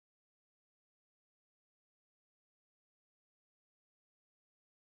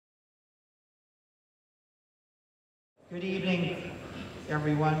Good evening,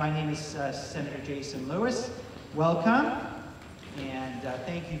 everyone. My name is Senator Jason Lewis. Welcome, and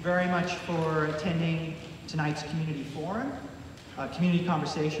thank you very much for attending tonight's community forum, community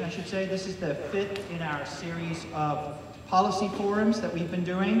conversation, I should say. This is the fifth in our series of policy forums that we've been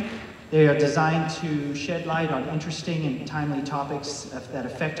doing. They are designed to shed light on interesting and timely topics that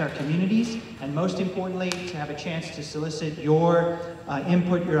affect our communities, and most importantly, to have a chance to solicit your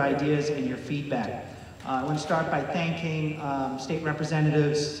input, your ideas, and your feedback. I want to start by thanking State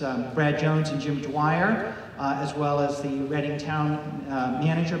Representatives Brad Jones and Jim Dwyer, as well as the Reading Town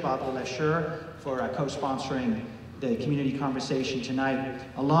Manager, Bob LeSure, for co-sponsoring the community conversation tonight,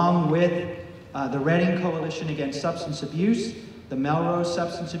 along with the Reading Coalition Against Substance Abuse, the Melrose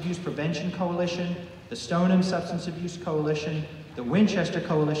Substance Abuse Prevention Coalition, the Stoneham Substance Abuse Coalition, the Winchester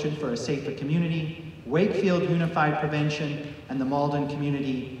Coalition for a Safer Community, Wakefield Unified Prevention, and the Malden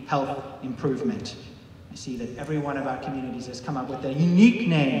Community Health Improvement. I see that every one of our communities has come up with a unique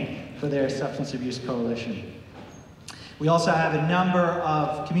name for their substance abuse coalition. We also have a number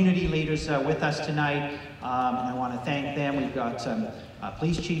of community leaders with us tonight, and I want to thank them. We've got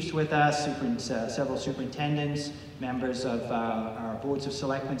police chiefs with us, several superintendents, members of our boards of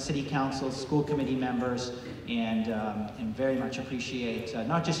selectmen, city councils, school committee members, and very much appreciate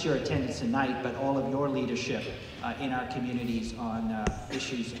not just your attendance tonight, but all of your leadership in our communities on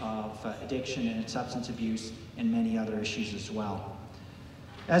issues of addiction and substance abuse and many other issues as well.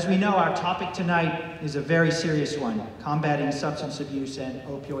 As we know, our topic tonight is a very serious one, combating substance abuse and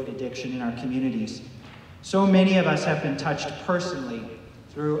opioid addiction in our communities. So many of us have been touched personally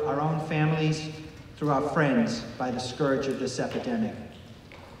through our own families, through our friends, by the scourge of this epidemic.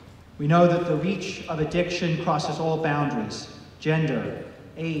 We know that the reach of addiction crosses all boundaries: gender,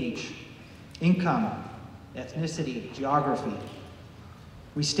 age, income, ethnicity, geography.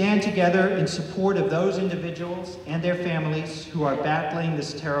 We stand together in support of those individuals and their families who are battling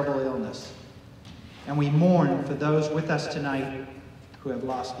this terrible illness. And we mourn for those with us tonight who have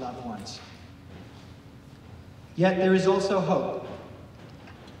lost loved ones. Yet there is also hope.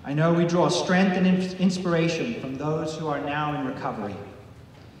 I know we draw strength and inspiration from those who are now in recovery.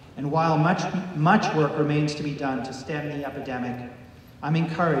 And while much work remains to be done to stem the epidemic, I'm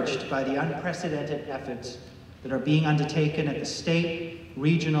encouraged by the unprecedented efforts that are being undertaken at the state,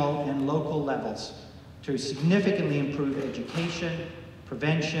 regional, and local levels to significantly improve education,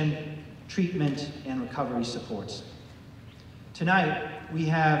 prevention, treatment, and recovery supports. Tonight, we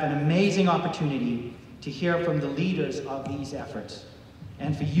have an amazing opportunity to hear from the leaders of these efforts,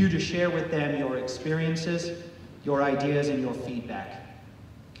 and for you to share with them your experiences, your ideas, and your feedback.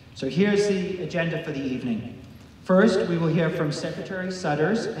 So here's the agenda for the evening. First, we will hear from Secretary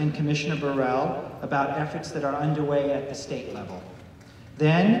Sudders and Commissioner Burrell about efforts that are underway at the state level.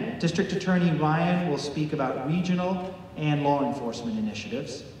 Then, District Attorney Ryan will speak about regional and law enforcement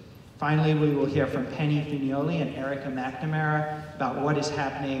initiatives. Finally, we will hear from Penny Fignoli and Erica McNamara about what is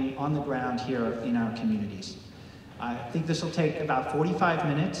happening on the ground here in our communities. I think this will take about 45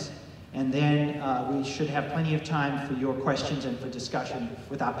 minutes, and then we should have plenty of time for your questions and for discussion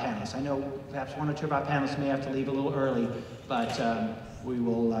with our panelists. I know perhaps one or two of our panelists may have to leave a little early, but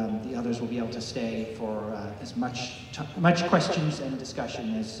the others will be able to stay for as much questions and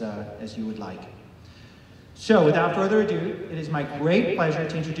discussion as you would like. So without further ado, it is my great pleasure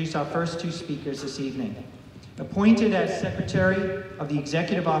to introduce our first two speakers this evening. Appointed as Secretary of the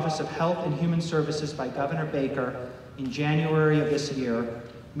Executive Office of Health and Human Services by Governor Baker in January of this year,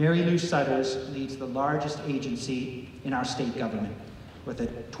 Mary Lou Sudders leads the largest agency in our state government, with a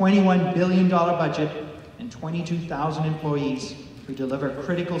 $21 billion budget and 22,000 employees who deliver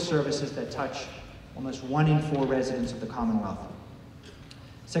critical services that touch almost 1 in 4 residents of the Commonwealth.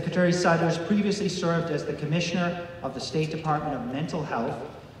 Secretary Sudders previously served as the Commissioner of the State Department of Mental Health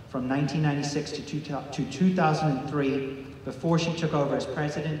from 1996 to 2003, before she took over as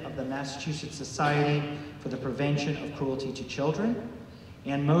President of the Massachusetts Society for the Prevention of Cruelty to Children,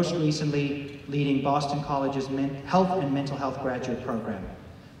 and most recently leading Boston College's Health and Mental Health Graduate Program.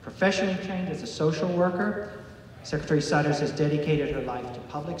 Professionally trained as a social worker, Secretary Sudders has dedicated her life to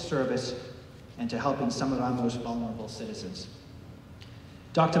public service and to helping some of our most vulnerable citizens.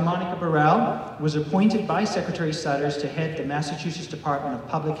 Dr. Monica Burrell was appointed by Secretary Sudders to head the Massachusetts Department of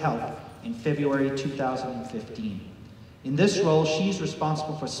Public Health in February 2015. In this role, she's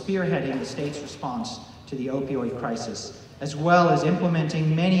responsible for spearheading the state's response to the opioid crisis, as well as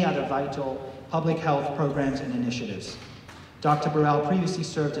implementing many other vital public health programs and initiatives. Dr. Burrell previously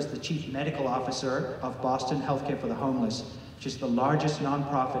served as the Chief Medical Officer of Boston Healthcare for the Homeless, which is the largest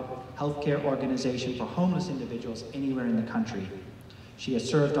nonprofit healthcare organization for homeless individuals anywhere in the country. She has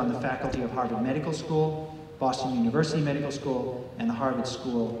served on the faculty of Harvard Medical School, Boston University Medical School, and the Harvard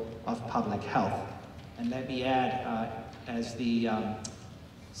School of Public Health. And let me add, as the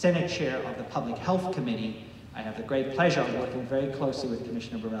Senate Chair of the Public Health Committee, I have the great pleasure of working very closely with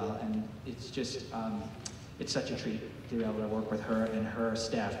Commissioner Burrell, and it's just, it's such a treat to be able to work with her and her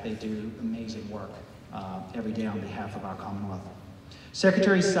staff. They do amazing work every day on behalf of our Commonwealth.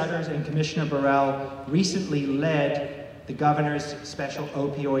 Secretary Sudders and Commissioner Burrell recently led the Governor's Special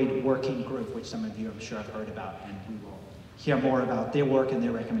Opioid Working Group, which some of you I'm sure have heard about, and we will hear more about their work and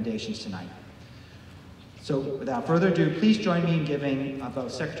their recommendations tonight. So without further ado, please join me in giving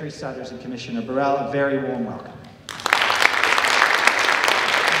both Secretary Sudders and Commissioner Burrell a very warm welcome.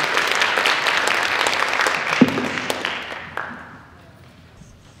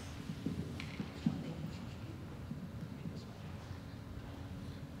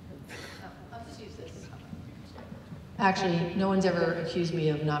 Actually, no one's ever accused me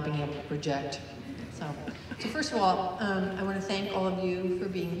of not being able to project. So first of all, I want to thank all of you for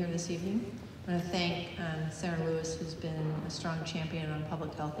being here this evening. I want to thank Senator Lewis, who's been a strong champion on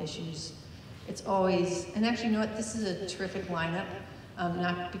public health issues. It's always, and actually, you know what, this is a terrific lineup,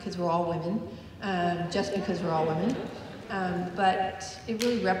 not because we're all women, just because we're all women, but it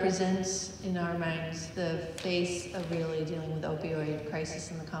really represents, in our minds, the face of really dealing with the opioid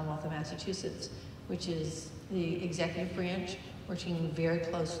crisis in the Commonwealth of Massachusetts, which is the executive branch working very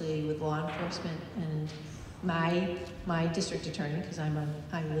closely with law enforcement and my district attorney, because I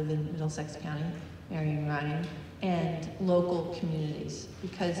live in Middlesex County, Marion Ryan, and local communities,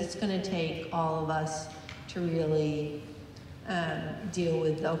 because it's going to take all of us to really deal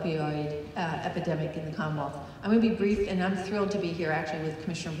with the opioid epidemic in the Commonwealth. I'm going to be brief, and I'm thrilled to be here actually with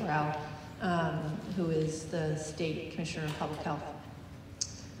Commissioner Burrell, who is the State Commissioner of Public Health.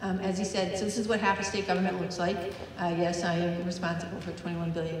 As he said, so this is what half a state government looks like. Yes, I am responsible for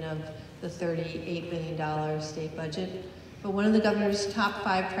 $21 billion of the $38 billion state budget. But one of the governor's top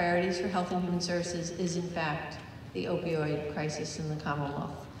 5 priorities for health and human services is, in fact, the opioid crisis in the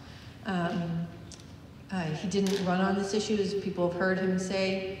Commonwealth. He didn't run on this issue, as people have heard him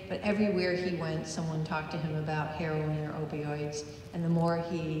say, but everywhere he went, someone talked to him about heroin or opioids. And the more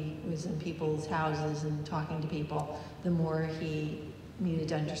he was in people's houses and talking to people, the more he needed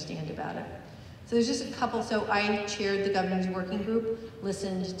to understand about it. So there's just a couple. So I chaired the governor's working group,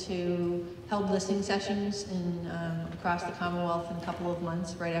 held listening sessions across the Commonwealth in a couple of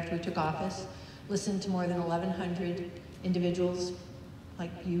months right after we took office, listened to more than 1,100 individuals like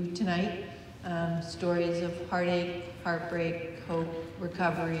you tonight, stories of heartache, heartbreak, hope,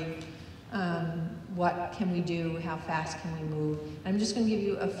 recovery, what can we do, how fast can we move. I'm just going to give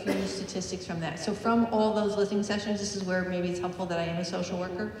you a few statistics from that. So from all those listening sessions, this is where maybe it's helpful that I am a social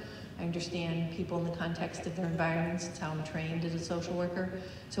worker. I understand people in the context of their environments. It's how I'm trained as a social worker.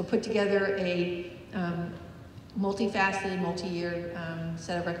 So put together a multifaceted, multi-year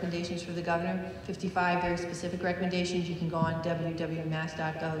set of recommendations for the governor, 55 very specific recommendations. You can go on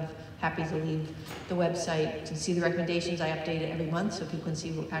www.mass.gov, happy to leave the website to see the recommendations. I update it every month so people can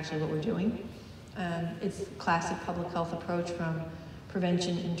see actually what we're doing. It's a classic public health approach from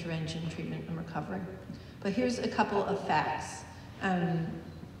prevention, intervention, treatment, and recovery. But here's a couple of facts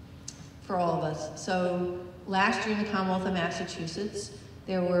for all of us. So last year in the Commonwealth of Massachusetts,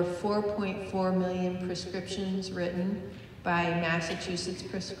 there were 4.4 million prescriptions written by Massachusetts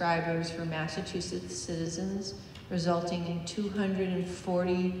prescribers for Massachusetts citizens, resulting in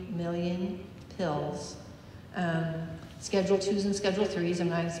 240 million pills. Schedule 2s and Schedule 3s, I'm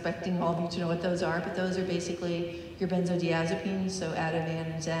not expecting all of you to know what those are, but those are basically your benzodiazepines, so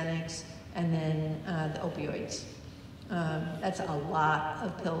Ativan and Xanax, and then the opioids. That's a lot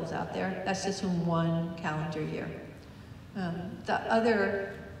of pills out there. That's just in one calendar year. The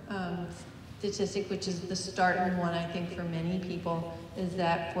other statistic, which is the startling one, I think, for many people, is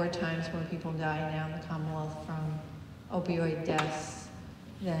that 4 times more people die now in the Commonwealth from opioid deaths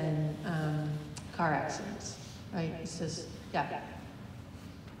than car accidents, right? It's just, yeah.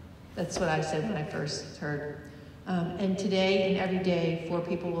 That's what I said when I first heard. And today and every day, 4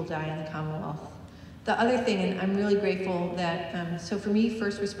 people will die in the Commonwealth. The other thing, and I'm really grateful that, so for me,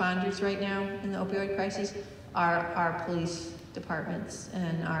 first responders right now in the opioid crisis are our police departments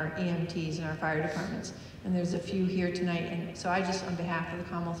and our EMTs and our fire departments. And there's a few here tonight, and so I just, on behalf of the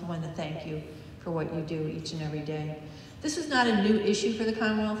Commonwealth, want to thank you for what you do each and every day. This is not a new issue for the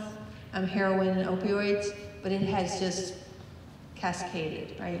Commonwealth, heroin and opioids, but it has just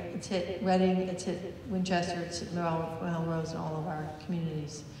cascaded, right? It's hit Reading, it's hit Winchester, it's hit Melrose, and all of our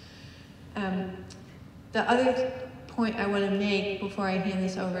communities. The other point I want to make before I hand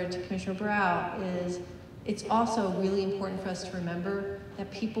this over to Commissioner Burrell is it's also really important for us to remember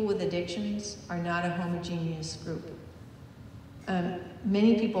that people with addictions are not a homogeneous group.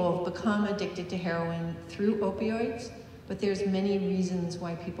 Many people have become addicted to heroin through opioids, but there's many reasons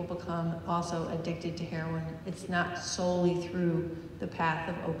why people become also addicted to heroin. It's not solely through the path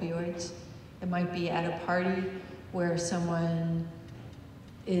of opioids. It might be at a party where someone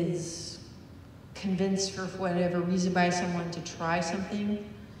is convinced for whatever reason by someone to try something.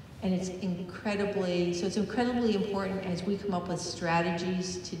 And it's incredibly important as we come up with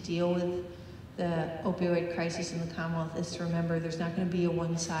strategies to deal with the opioid crisis in the Commonwealth is to remember there's not going to be a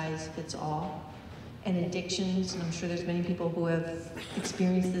one-size-fits-all. And addictions, and I'm sure there's many people who have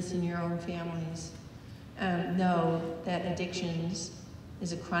experienced this in your own families, know that addictions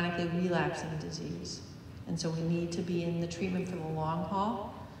is a chronically relapsing disease. And so we need to be in the treatment for the long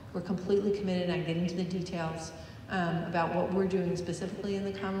haul. We're completely committed, and I get into the details about what we're doing specifically in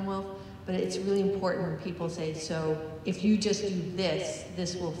the Commonwealth, but it's really important when people say, so if you just do this,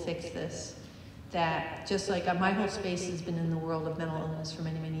 this will fix this. That just like my whole space has been in the world of mental illness for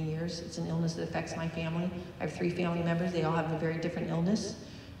many, many years. It's an illness that affects my family. I have 3 family members. They all have a very different illness.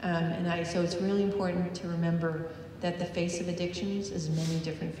 So it's really important to remember that the face of addictions is many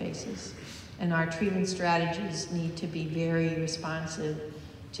different faces. And our treatment strategies need to be very responsive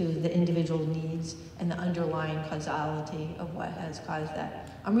to the individual needs and the underlying causality of what has caused that.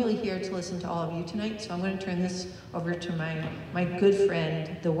 I'm really here to listen to all of you tonight, so I'm going to turn this over to my good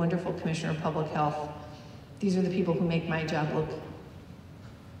friend, the wonderful Commissioner of Public Health. These are the people who make my job look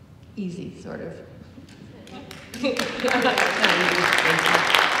easy, sort of.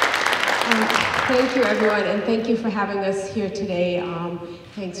 Thank you, everyone, and thank you for having us here today.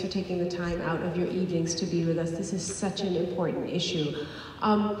 Thanks for taking the time out of your evenings to be with us. This is such an important issue.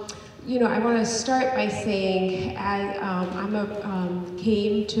 I want to start by saying I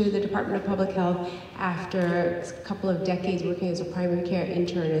came to the Department of Public Health after a couple of decades working as a primary care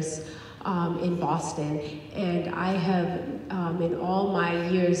internist in Boston, and I have in all my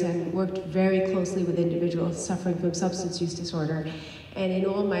years and worked very closely with individuals suffering from substance use disorder. And in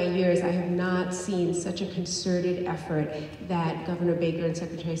all my years, I have not seen such a concerted effort that Governor Baker and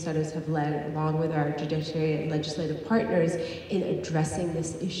Secretary Sudders have led, along with our judiciary and legislative partners, in addressing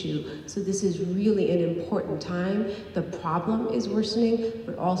this issue. So this is really an important time. The problem is worsening,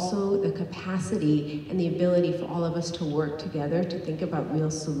 but also the capacity and the ability for all of us to work together to think about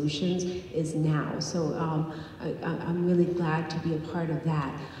real solutions is now. So I'm really glad to be a part of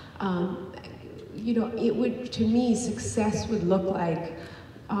that. It would, to me, success would look like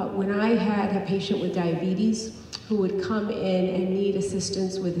when I had a patient with diabetes who would come in and need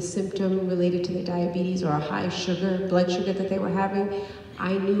assistance with a symptom related to the diabetes or a high blood sugar that they were having.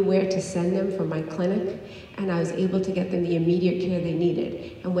 I knew where to send them from my clinic, and I was able to get them the immediate care they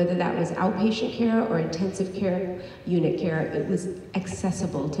needed. And whether that was outpatient care or intensive care, unit care, it was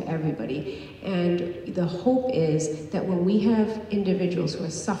accessible to everybody. And the hope is that when we have individuals who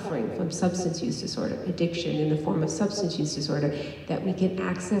are suffering from substance use disorder, addiction in the form of substance use disorder, that we can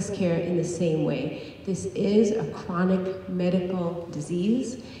access care in the same way. This is a chronic medical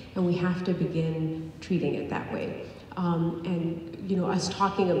disease, and we have to begin treating it that way. Us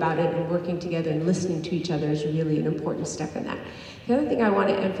talking about it and working together and listening to each other is really an important step in that. The other thing I want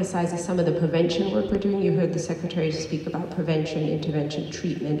to emphasize is some of the prevention work we're doing. You heard the Secretary speak about prevention, intervention,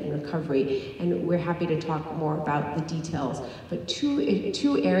 treatment, and recovery, and we're happy to talk more about the details. But two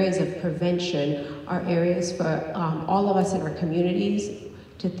areas of prevention are areas for all of us in our communities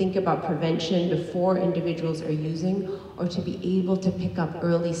to think about prevention before individuals are using, or to be able to pick up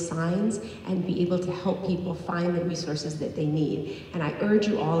early signs and be able to help people find the resources that they need. And I urge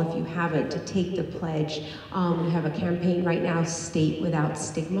you all, if you haven't, to take the pledge. We have a campaign right now, State Without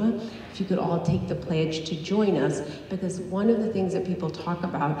Stigma. If you could all take the pledge to join us, because one of the things that people talk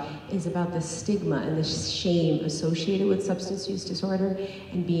about is about the stigma and the shame associated with substance use disorder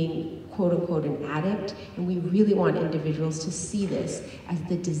and being quote unquote an addict, and we really want individuals to see this as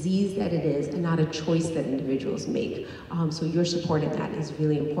the disease that it is and not a choice that individuals make. So your support in that is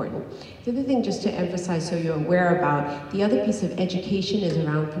really important. The other thing just to emphasize so you're aware about, the other piece of education is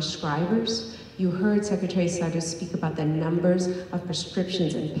around prescribers. You heard Secretary Sudders speak about the numbers of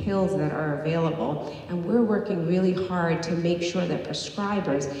prescriptions and pills that are available, and we're working really hard to make sure that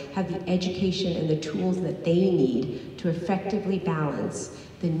prescribers have the education and the tools that they need to effectively balance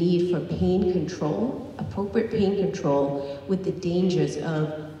the need for pain control, appropriate pain control, with the dangers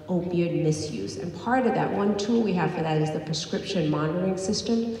of opioid misuse. And part of that, one tool we have for that is the prescription monitoring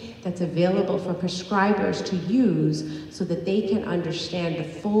system that's available for prescribers to use so that they can understand the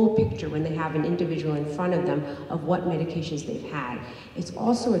full picture when they have an individual in front of them of what medications they've had. It's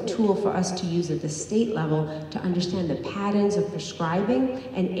also a tool for us to use at the state level to understand the patterns of prescribing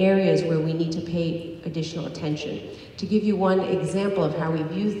and areas where we need to pay additional attention. To give you one example of how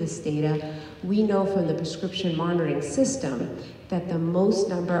we've used this data, we know from the prescription monitoring system that the most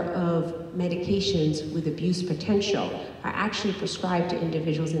number of medications with abuse potential are actually prescribed to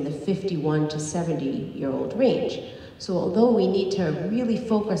individuals in the 51 to 70-year-old range. So although we need to really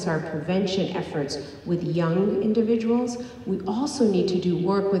focus our prevention efforts with young individuals, we also need to do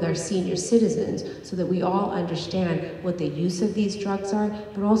work with our senior citizens so that we all understand what the use of these drugs are,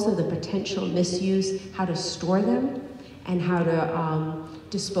 but also the potential misuse, how to store them, and how to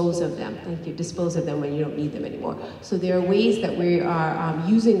dispose of them. Thank you, dispose of them when you don't need them anymore. So there are ways that we are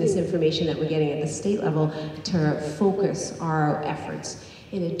using this information that we're getting at the state level to focus our efforts.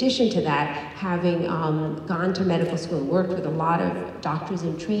 In addition to that, having gone to medical school and worked with a lot of doctors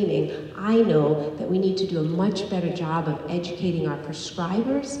in training, I know that we need to do a much better job of educating our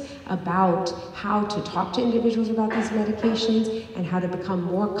prescribers about how to talk to individuals about these medications and how to become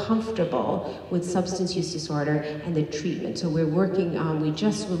more comfortable with substance use disorder and the treatment. So we're working, we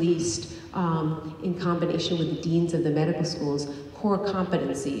just released, in combination with the deans of the medical schools, core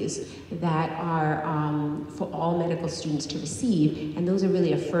competencies that are for all medical students to receive, and those are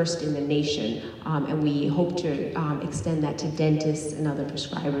really a first in the nation, and we hope to extend that to dentists and other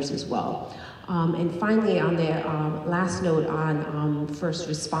prescribers as well. And finally, on the last note on first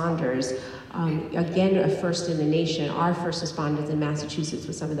responders, again, a first in the nation, our first responders in Massachusetts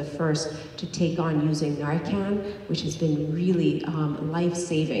were some of the first to take on using Narcan, which has been really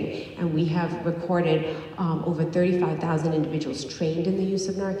life-saving. And we have recorded over 35,000 individuals trained in the use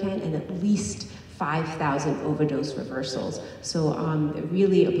of Narcan and at least 5,000 overdose reversals. So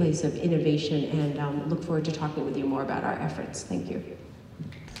really a place of innovation, and look forward to talking with you more about our efforts. Thank you.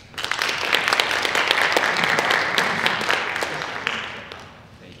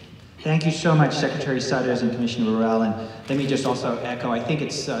 Thank you so much, Secretary Sudders and Commissioner Burrell. And let me just also echo, I think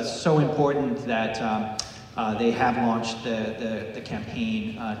it's so important that they have launched the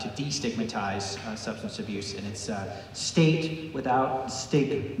campaign to destigmatize substance abuse, and it's state without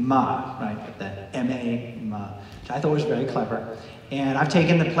stigma, right? With the M-A, which I thought was very clever. And I've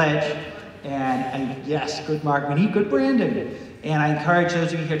taken the pledge, and yes, good Mark, we need good branding. And I encourage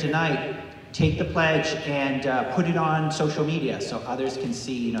those of you here tonight, take the pledge and put it on social media so others can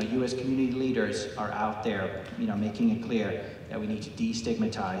see, you as community leaders are out there, making it clear that we need to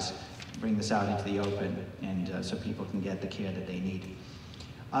destigmatize, bring this out into the open, and so people can get the care that they need.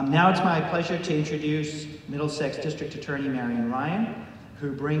 Now it's my pleasure to introduce Middlesex District Attorney Marion Ryan,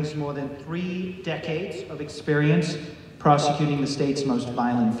 who brings more than 3 decades of experience prosecuting the state's most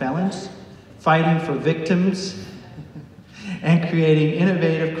violent felons, fighting for victims, and creating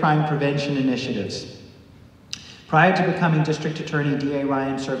innovative crime prevention initiatives. Prior to becoming District Attorney, D.A.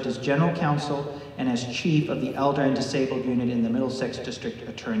 Ryan served as General Counsel and as Chief of the Elder and Disabled Unit in the Middlesex District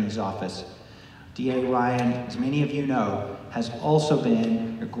Attorney's Office. D.A. Ryan, as many of you know, has also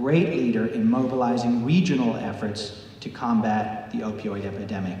been a great leader in mobilizing regional efforts to combat the opioid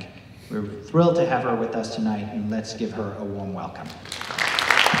epidemic. We're thrilled to have her with us tonight, and let's give her a warm welcome.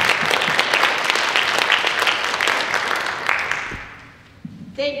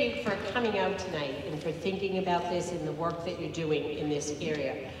 Thank you for coming out tonight and for thinking about this and the work that you're doing in this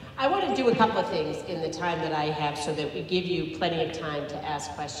area. I want to do a couple of things in the time that I have so that we give you plenty of time to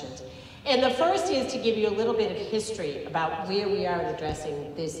ask questions. And the first is to give you a little bit of history about where we are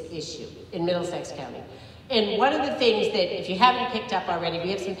addressing this issue in Middlesex County. And one of the things that, if you haven't picked up already,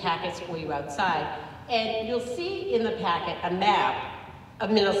 we have some packets for you outside, and you'll see in the packet a map of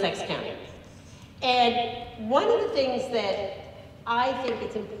Middlesex County. And one of the things that I think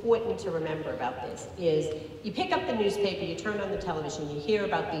it's important to remember about this is you pick up the newspaper, you turn on the television, you hear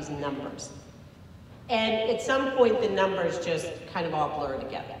about these numbers. And at some point, the numbers just kind of all blur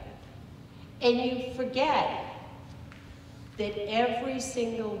together. And you forget that every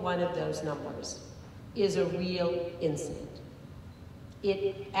single one of those numbers is a real incident.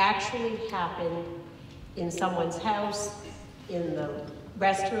 It actually happened in someone's house, in the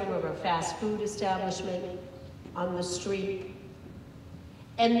restroom of a fast food establishment, on the street.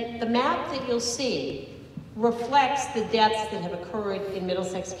 And the map that you'll see reflects the deaths that have occurred in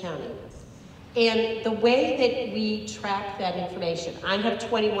Middlesex County. And the way that we track that information, I have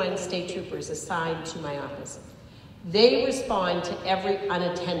 21 state troopers assigned to my office. They respond to every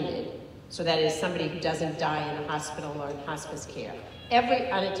unattended, so that is somebody who doesn't die in a hospital or in hospice care, every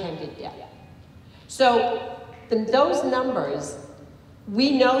unattended death. So those numbers,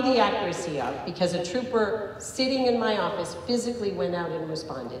 we know the accuracy of, because a trooper sitting in my office physically went out and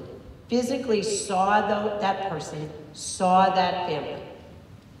responded, physically saw that person, saw that family.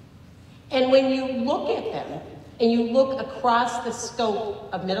 And when you look at them, and you look across the scope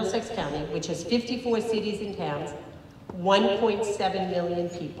of Middlesex County, which has 54 cities and towns, 1.7 million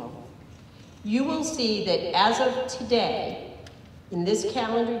people, you will see that as of today, in this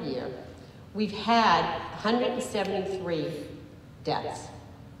calendar year, we've had 173 deaths.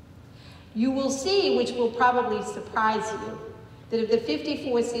 You will see, which will probably surprise you, that of the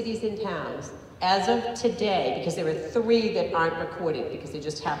 54 cities and towns, as of today, because there are 3 that aren't recorded because they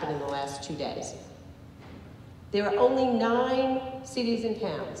just happened in the last 2 days, there are only 9 cities and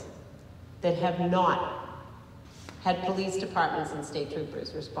towns that have not had police departments and state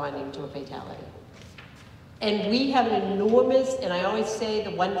troopers responding to a fatality. And we have an enormous, and I always say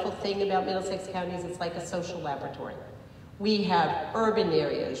the wonderful thing about Middlesex County is it's like a social laboratory. We have urban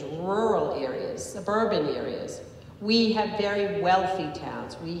areas, rural areas, suburban areas. We have very wealthy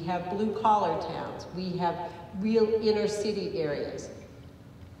towns. We have blue-collar towns. We have real inner city areas.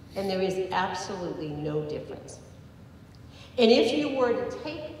 And there is absolutely no difference. And if you were to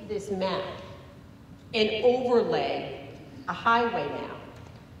take this map and overlay a highway map,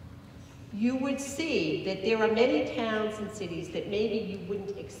 you would see that there are many towns and cities that maybe you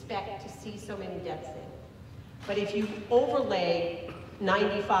wouldn't expect to see so many deaths in. But if you overlay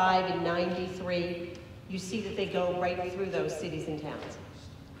 95 and 93, you see that they go right through those cities and towns.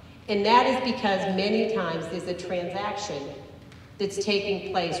 And that is because many times there's a transaction that's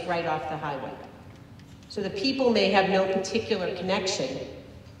taking place right off the highway. So the people may have no particular connection.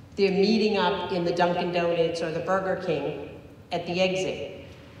 They're meeting up in the Dunkin' Donuts or the Burger King at the exit.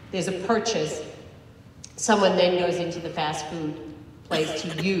 There's a purchase. Someone then goes into the fast food place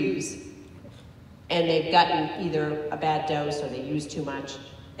to use, and they've gotten either a bad dose or they use too much,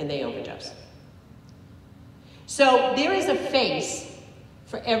 and they overdose. So there is a face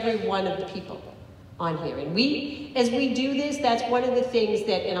for every one of the people on here. And as we do this, that's one of the things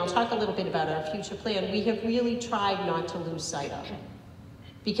that, and I'll talk a little bit about our future plan, we have really tried not to lose sight of,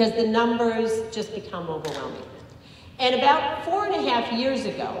 because the numbers just become overwhelming. And about 4.5 years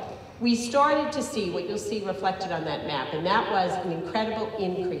ago, we started to see what you'll see reflected on that map, and that was an incredible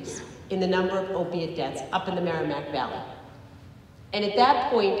increase in the number of opiate deaths up in the Merrimack Valley. And at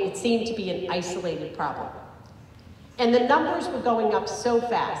that point, it seemed to be an isolated problem. And the numbers were going up so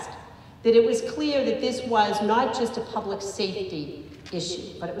fast that it was clear that this was not just a public safety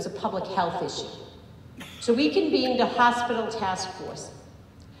issue, but it was a public health issue. So we convened a hospital task force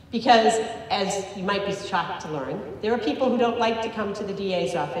because, as you might be shocked to learn, there are people who don't like to come to the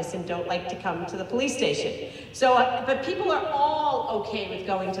DA's office and don't like to come to the police station. So, but people are all okay with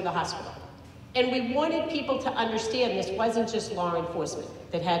going to the hospital. And we wanted people to understand this wasn't just law enforcement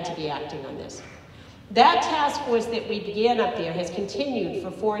that had to be acting on this. That task force that we began up there has continued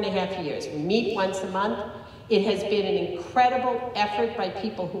for 4.5 years. We meet once a month. It has been an incredible effort by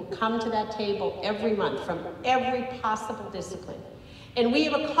people who come to that table every month from every possible discipline. And we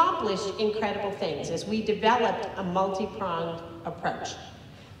have accomplished incredible things as we developed a multi-pronged approach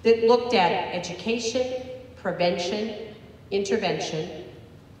that looked at education, prevention, intervention,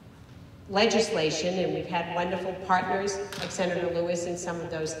 legislation, and we've had wonderful partners like Senator Lewis in some of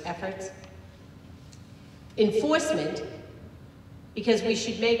those efforts. Enforcement, because we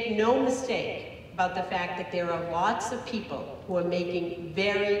should make no mistake about the fact that there are lots of people who are making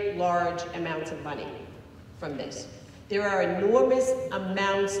very large amounts of money from this. There are enormous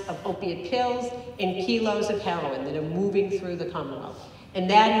amounts of opiate pills and kilos of heroin that are moving through the Commonwealth. And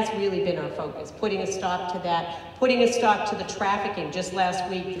that has really been our focus, putting a stop to that, putting a stop to the trafficking. Just last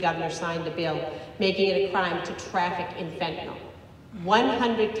week, the governor signed a bill making it a crime to traffic in fentanyl.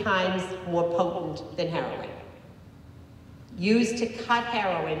 100 times more potent than heroin. Used to cut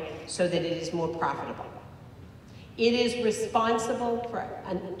heroin so that it is more profitable. It is responsible for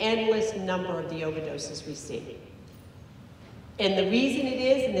an endless number of the overdoses we see. And the reason it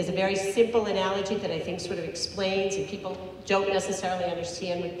is, and there's a very simple analogy that I think sort of explains, and people don't necessarily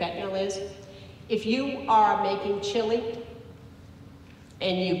understand what fentanyl is. If you are making chili,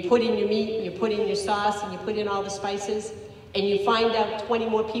 and you put in your meat, and you put in your sauce, and you put in all the spices, and you find out 20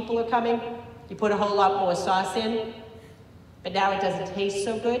 more people are coming, you put a whole lot more sauce in, but now it doesn't taste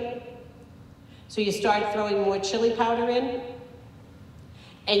so good. So you start throwing more chili powder in,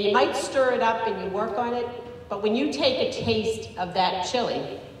 and you might stir it up and you work on it, but when you take a taste of that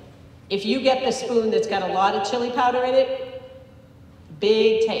chili, If you get the spoon that's got a lot of chili powder in it,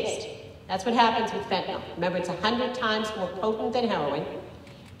 big taste. That's what happens with fentanyl. Remember, it's 100 times more potent than heroin.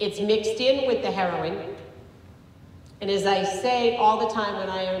 It's mixed in with the heroin. And as I say all the time when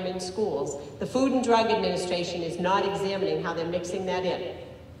I am in schools, the Food and Drug Administration is not examining how they're mixing that in.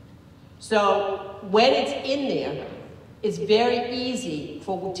 So when it's in there, it's very easy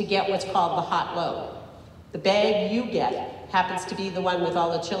to get what's called the hot load. The bag you get happens to be the one with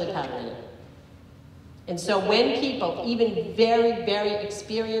all the chili powder in it. And so when people, even very, very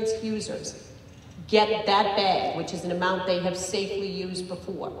experienced users, get that bag, which is an amount they have safely used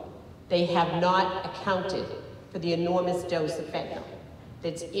before, they have not accounted for the enormous dose of fentanyl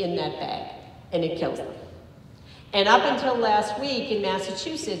that's in that bag, and it kills them. And up until last week in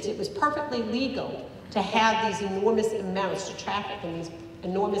Massachusetts, it was perfectly legal to have these enormous amounts, to traffic in these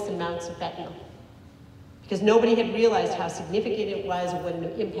enormous amounts of fentanyl, because nobody had realized how significant it was or what an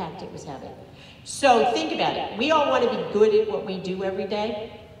impact it was having. So think about it. We all want to be good at what we do every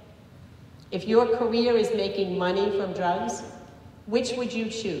day. If your career is making money from drugs, which would you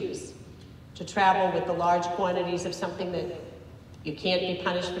choose? To travel with the large quantities of something that you can't be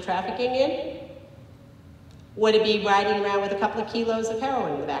punished for trafficking in? Or to be riding around with a couple of kilos of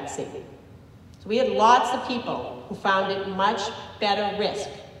heroin in the back seat? So we had lots of people who found it much better risk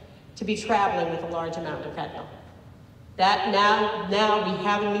to be traveling with a large amount of fentanyl. That now we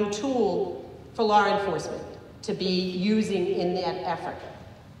have a new tool for law enforcement to be using in that effort.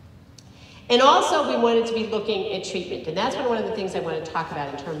 And also we wanted to be looking at treatment, and that's one of the things I want to talk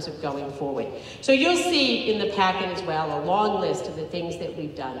about in terms of going forward. So you'll see in the packet as well a long list of the things that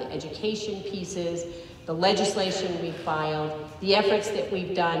we've done, the education pieces, the legislation we filed, the efforts that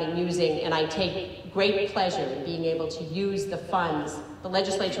we've done in using, and I take great pleasure in being able to use the funds. The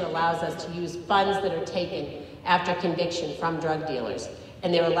legislature allows us to use funds that are taken after conviction from drug dealers,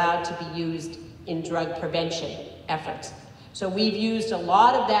 and they're allowed to be used in drug prevention efforts. So we've used a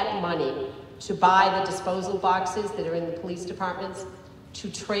lot of that money to buy the disposal boxes that are in the police departments, to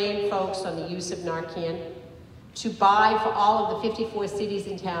train folks on the use of Narcan, to buy for all of the 54 cities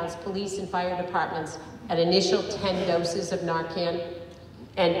and towns, police and fire departments, an initial 10 doses of Narcan.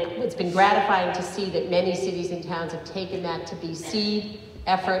 And it's been gratifying to see that many cities and towns have taken that to be seed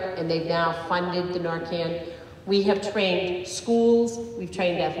effort, and they've now funded the Narcan. We have trained schools, we've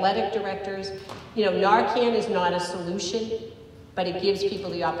trained athletic directors. You know, Narcan is not a solution, but it gives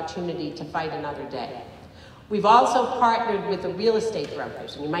people the opportunity to fight another day. We've also partnered with the real estate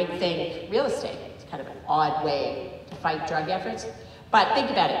brokers, and you might think, real estate, it's kind of an odd way to fight drug efforts. But think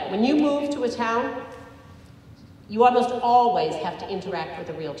about it, when you move to a town, you almost always have to interact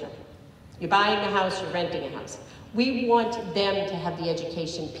with a realtor. You're buying a house, you're renting a house. We want them to have the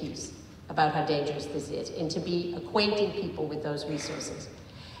education piece about how dangerous this is, and to be acquainting people with those resources.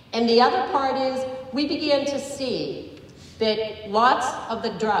 And the other part is, we began to see that lots of the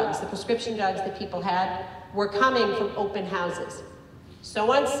drugs, the prescription drugs that people had, were coming from open houses.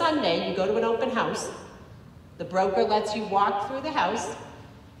 So on Sunday, you go to an open house, the broker lets you walk through the house,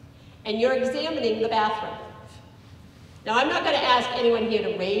 and you're examining the bathroom. Now, I'm not going to ask anyone here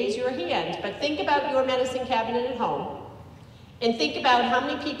to raise your hand, but think about your medicine cabinet at home, and think about how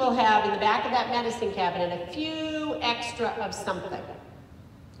many people have in the back of that medicine cabinet a few extra of something.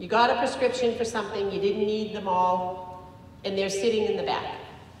 You got a prescription for something, you didn't need them all, and they're sitting in the back.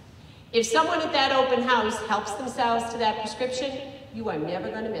 If someone at that open house helps themselves to that prescription, you are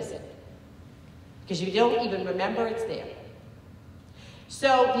never going to miss it, because you don't even remember it's there.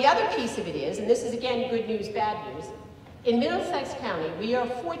 So the other piece of it is, and this is again good news, bad news, in Middlesex County, we are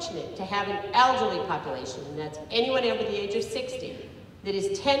fortunate to have an elderly population, and that's anyone over the age of 60, that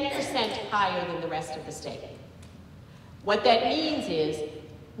is 10% higher than the rest of the state. What that means is,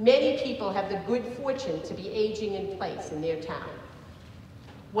 many people have the good fortune to be aging in place in their town.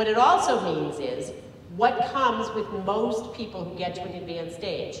 What it also means is, what comes with most people who get to an advanced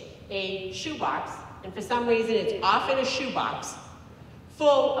stage? A shoebox, and for some reason it's often a shoebox,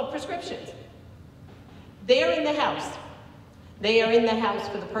 full of prescriptions. They're in the house. They are in the house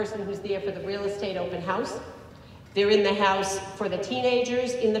for the person who's there for the real estate open house. They're in the house for the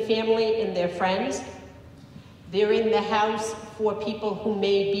teenagers in the family and their friends. They're in the house for people who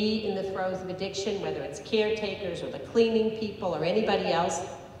may be in the throes of addiction, whether it's caretakers or the cleaning people or anybody else.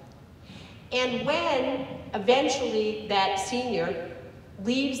 And when eventually that senior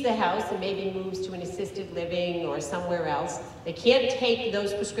leaves the house and maybe moves to an assisted living or somewhere else, they can't take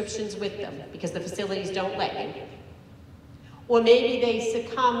those prescriptions with them because the facilities don't let you. Or maybe they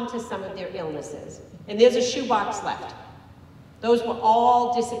succumb to some of their illnesses, and there's a shoebox left. Those were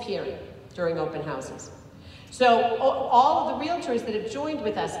all disappearing during open houses. So all of the realtors that have joined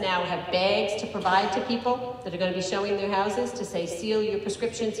with us now have bags to provide to people that are going to be showing their houses to say, seal your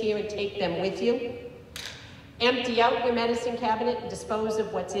prescriptions here and take them with you. Empty out your medicine cabinet and dispose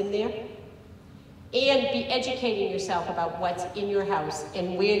of what's in there. And be educating yourself about what's in your house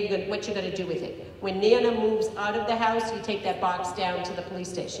and what you're going to do with it. When Nana moves out of the house, you take that box down to the police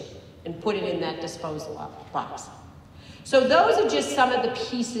station and put it in that disposal box. So those are just some of the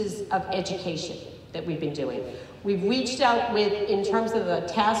pieces of education that we've been doing. We've reached out in terms of the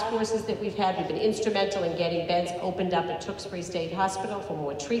task forces that we've had, we've been instrumental in getting beds opened up at Tewksbury State Hospital for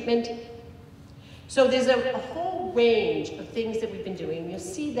more treatment. So there's a whole range of things that we've been doing. You'll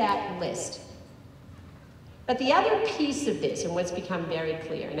see that list. But the other piece of this, and what's become very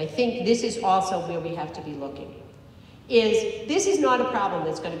clear, and I think this is also where we have to be looking, is this is not a problem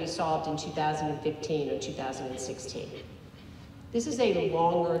that's going to be solved in 2015 or 2016. This is a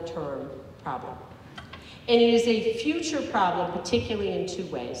longer-term problem. And it is a future problem, particularly in two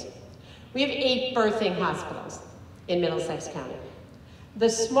ways. We have 8 birthing hospitals in Middlesex County. The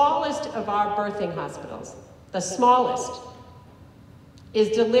smallest of our birthing hospitals, the smallest, is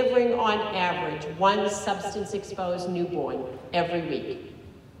delivering on average 1 substance-exposed newborn every week.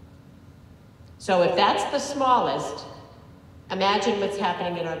 So if that's the smallest, imagine what's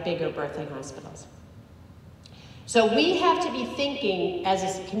happening in our bigger birthing hospitals. So we have to be thinking as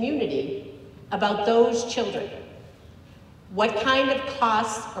a community about those children. What kind of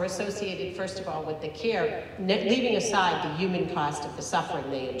costs are associated, first of all, with the care, leaving aside the human cost of the suffering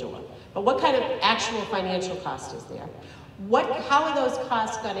they endure, but what kind of actual financial cost is there? How are those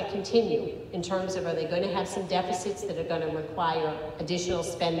costs going to continue in terms of, are they going to have some deficits that are going to require additional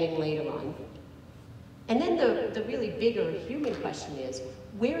spending later on? And then the really bigger human question is,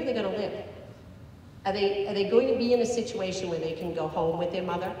 where are they going to live? Are they going to be in a situation where they can go home with their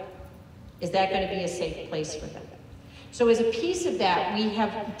mother? Is that going to be a safe place for them? So as a piece of that, we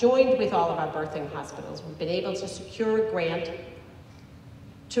have joined with all of our birthing hospitals. We've been able to secure a grant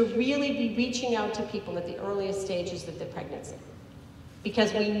to really be reaching out to people at the earliest stages of their pregnancy.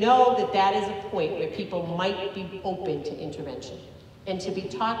 Because we know that that is a point where people might be open to intervention. And to be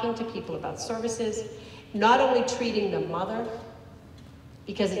talking to people about services, not only treating the mother,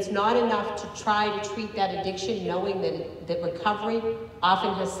 because it's not enough to try to treat that addiction knowing that recovery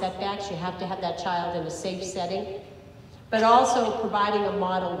often has setbacks. You have to have that child in a safe setting. But also providing a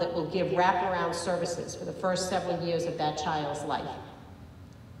model that will give wraparound services for the first several years of that child's life,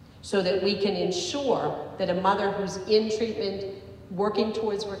 so that we can ensure that a mother who's in treatment, working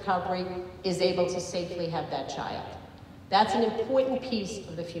towards recovery, is able to safely have that child. That's an important piece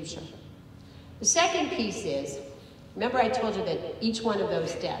of the future. The second piece is, remember I told you that each one of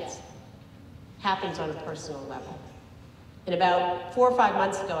those deaths happens on a personal level. And about 4 or 5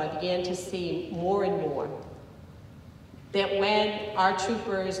 months ago, I began to see more and more that when our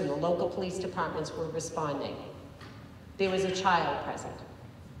troopers and the local police departments were responding, there was a child present.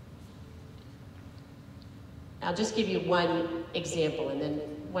 I'll just give you one example and then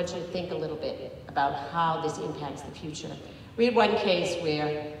I want you to think a little bit about how this impacts the future. We had one case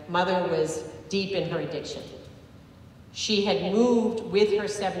where mother was deep in her addiction. She had moved with her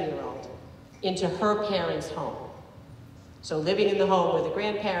 7-year-old into her parents' home. So living in the home with the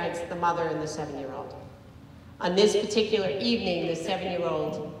grandparents, the mother, and the 7-year-old. On this particular evening, the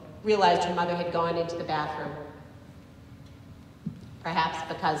 7-year-old realized her mother had gone into the bathroom.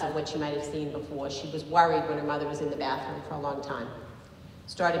 Perhaps because of what she might have seen before. She was worried when her mother was in the bathroom for a long time.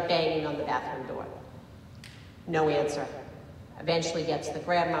 Started banging on the bathroom door. No answer. Eventually gets the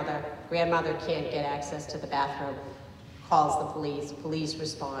grandmother. Grandmother can't get access to the bathroom. Calls the police. Police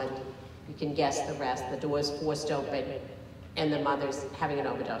respond. You can guess the rest. The door's forced open, and the mother's having an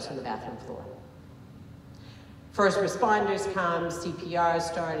overdose on the bathroom floor. First responders come, CPR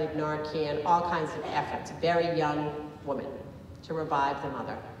started, Narcan, all kinds of efforts. A very young woman to revive the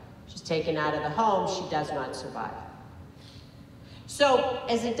mother. She's taken out of the home, she does not survive. So,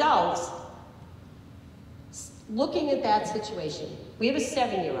 as adults, looking at that situation, we have a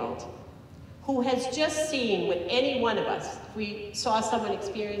 7-year-old who has just seen what any one of us, if we saw someone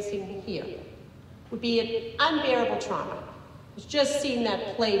experiencing here, would be an unbearable trauma. Has just seen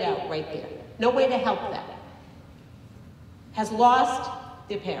that played out right there. No way to help that. Has lost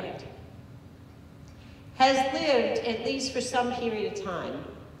their parent. Has lived, at least for some period of time,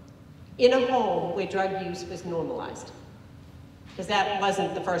 in a home where drug use was normalized. Because that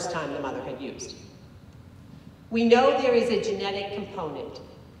wasn't the first time the mother had used. We know there is a genetic component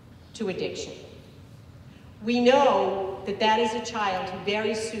to addiction. We know that that is a child who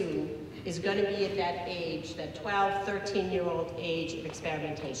very soon is going to be at that age, that 12, 13-year-old age of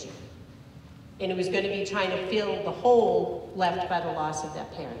experimentation. And it was going to be trying to fill the hole left by the loss of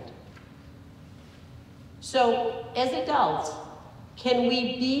that parent. So, as adults, can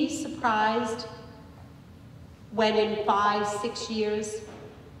we be surprised when in 5, 6 years,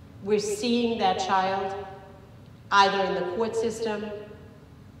 we're seeing that child either in the court system,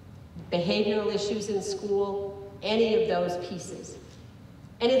 behavioral issues in school, any of those pieces?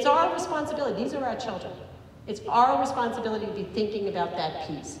 And it's our responsibility. These are our children. It's our responsibility to be thinking about that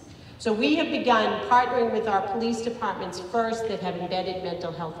piece. So we have begun partnering with our police departments first that have embedded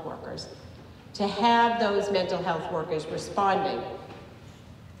mental health workers to have those mental health workers responding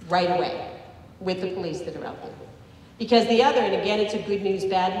right away with the police that are out there. Because the other, and again, it's a good news,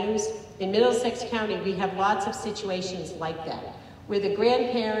 bad news, in Middlesex County, we have lots of situations like that, where the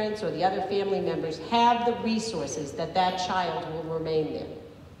grandparents or the other family members have the resources that that child will remain there.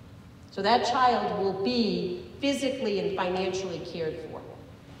 So that child will be physically and financially cared for.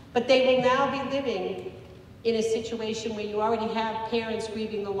 But they will now be living in a situation where you already have parents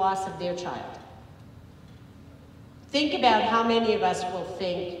grieving the loss of their child. Think about how many of us will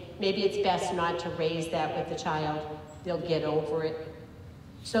think, maybe it's best not to raise that with the child. They'll get over it.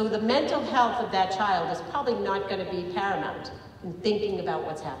 So the mental health of that child is probably not going to be paramount in thinking about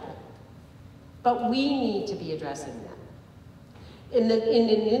what's happening. But we need to be addressing that. In an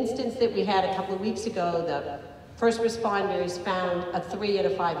instance that we had a couple of weeks ago, the first responders found a 3- and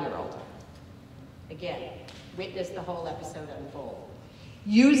a 5-year-old. Again, witnessed the whole episode unfold.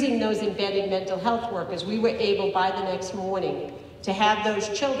 Using those embedded mental health workers, we were able by the next morning to have those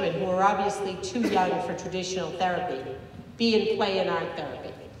children who are obviously too young for traditional therapy be in play and art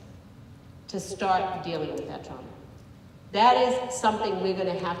therapy to start dealing with that trauma. That is something we're going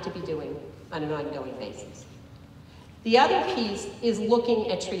to have to be doing on an ongoing basis. The other piece is looking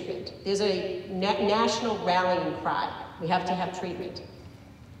at treatment. There's a national rallying cry. We have to have treatment.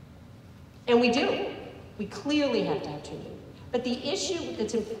 And we do. We clearly have to have treatment. But the issue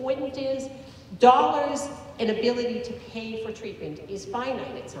that's important is dollars and ability to pay for treatment is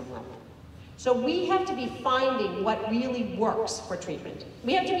finite at some level. So we have to be finding what really works for treatment.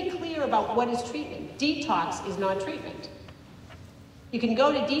 We have to be clear about what is treatment. Detox is not treatment. You can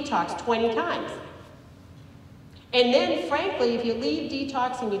go to detox 20 times. And then, frankly, if you leave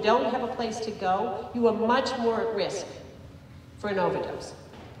detox and you don't have a place to go, you are much more at risk for an overdose.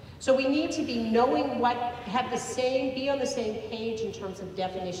 So we need to be knowing be on the same page in terms of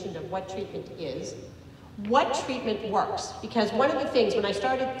definition of what treatment is, what treatment works. Because one of the things, when I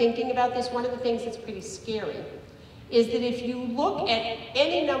started thinking about this, one of the things that's pretty scary is that if you look at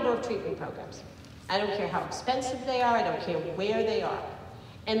any number of treatment programs, I don't care how expensive they are, I don't care where they are,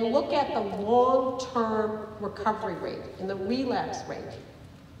 and look at the long-term recovery rate and the relapse rate.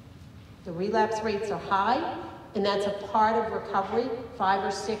 The relapse rates are high, and that's a part of recovery, 5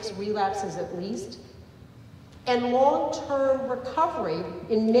 or 6 relapses at least. And long-term recovery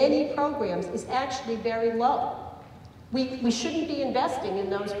in many programs is actually very low. We shouldn't be investing in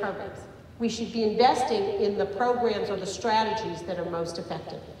those programs. We should be investing in the programs or the strategies that are most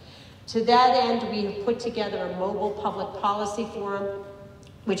effective. To that end, we have put together a mobile public policy forum,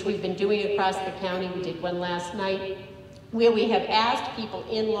 which we've been doing across the county. We did one last night, where we have asked people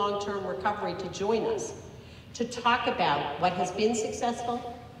in long-term recovery to join us to talk about what has been successful,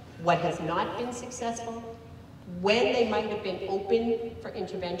 what has not been successful, when they might have been open for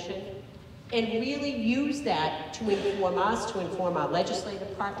intervention, and really use that to inform us, to inform our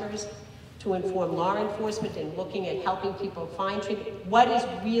legislative partners, to inform law enforcement in looking at helping people find treatment, what is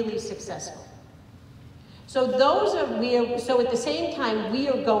really successful. So so at the same time we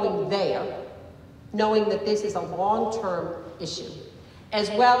are going there, knowing that this is a long-term issue, as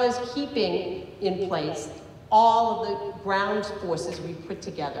well as keeping in place all of the ground forces we've put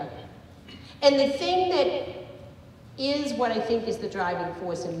together. And the thing that is what I think is the driving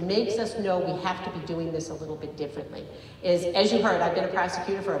force and makes us know we have to be doing this a little bit differently is, as you heard, I've been a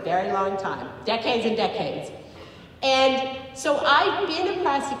prosecutor for a very long time, decades and decades. And so I've been a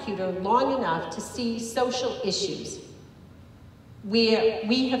prosecutor long enough to see social issues where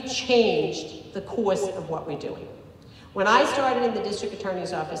we have changed the course of what we're doing. When I started in the district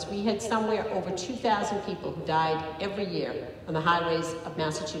attorney's office, we had somewhere over 2,000 people who died every year on the highways of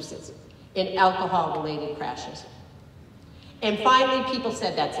Massachusetts in alcohol-related crashes. And finally, people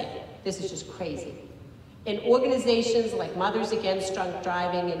said, that's it. This is just crazy. And organizations like Mothers Against Drunk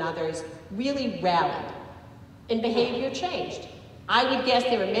Driving and others really rallied, and behavior changed. I would guess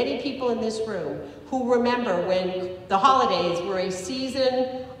there are many people in this room who remember when the holidays were a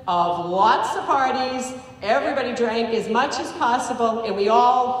season of lots of parties, everybody drank as much as possible, and we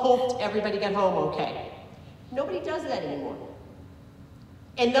all hoped everybody got home okay. Nobody does that anymore.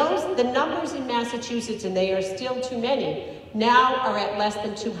 And the numbers in Massachusetts, and they are still too many, now are at less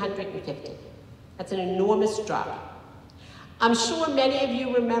than 250. That's an enormous drop. I'm sure many of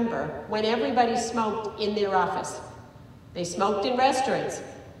you remember when everybody smoked in their office. They smoked in restaurants.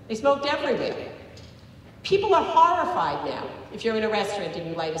 They smoked everywhere. People are horrified now if you're in a restaurant and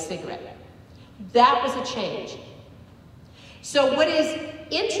you light a cigarette. That was a change. So what is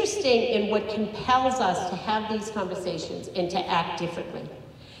interesting and what compels us to have these conversations and to act differently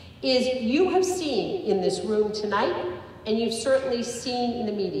is you have seen in this room tonight, and you've certainly seen in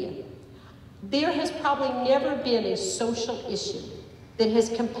the media, there has probably never been a social issue that has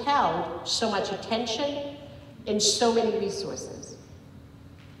compelled so much attention and so many resources.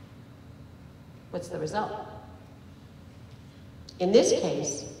 What's the result? In this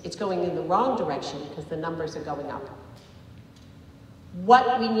case, it's going in the wrong direction because the numbers are going up.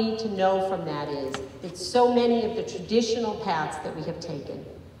 What we need to know from that is that so many of the traditional paths that we have taken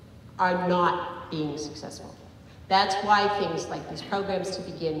are not being successful. That's why things like these programs to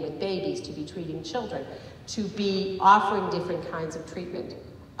begin with babies, to be treating children, to be offering different kinds of treatment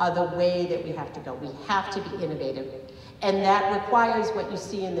are the way that we have to go. We have to be innovative. And that requires what you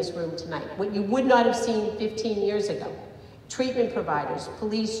see in this room tonight, what you would not have seen 15 years ago. Treatment providers,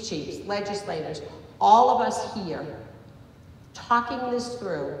 police chiefs, legislators, all of us here talking this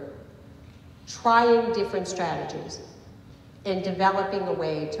through, trying different strategies, and developing a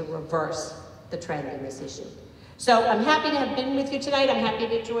way to reverse the trend in this issue. So I'm happy to have been with you tonight. I'm happy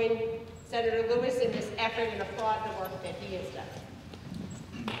to join Senator Lewis in this effort and applaud the work that he has done.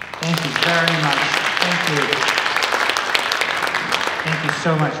 Thank you very much. Thank you. Thank you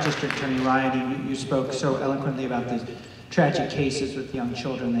so much, District Attorney Ryan. You spoke so eloquently about the tragic cases with young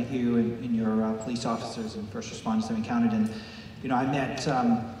children that you and your police officers and first responders have encountered. And I met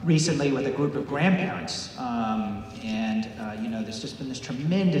recently with a group of grandparents, there's just been this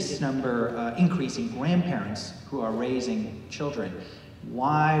tremendous number, increasing grandparents who are raising children.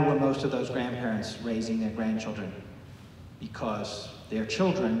 Why were most of those grandparents raising their grandchildren? Because their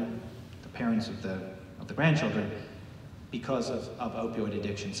children, the parents of the grandchildren, because of opioid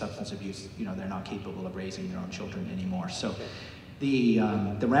addiction, substance abuse, they're not capable of raising their own children anymore. So the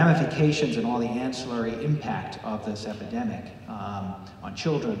ramifications and all the ancillary impact of this epidemic on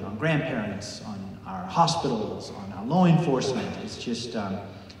children, on grandparents, on our hospitals, on our law enforcement, is just,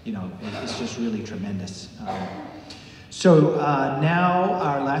 it's just really tremendous. So now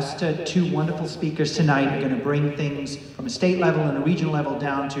our last two wonderful speakers tonight are going to bring things from a state level and a regional level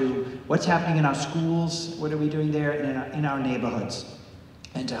down to what's happening in our schools, what are we doing there, and in our neighborhoods.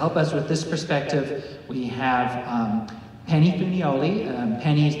 And to help us with this perspective, we have Penny Funioli.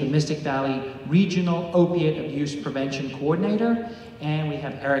 Penny is the Mystic Valley Regional Opiate Abuse Prevention Coordinator, and we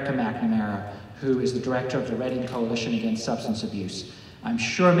have Erica McNamara, who is the Director of the Reading Coalition Against Substance Abuse. I'm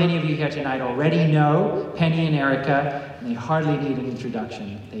sure many of you here tonight already know Penny and Erica, and they hardly need an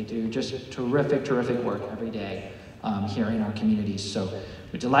introduction. They do just terrific, terrific work every day here in our communities. So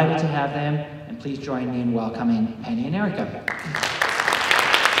we're delighted to have them, and please join me in welcoming Penny and Erica.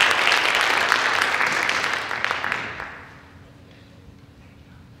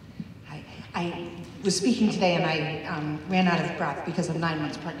 I was speaking today and I ran out of breath because I'm 9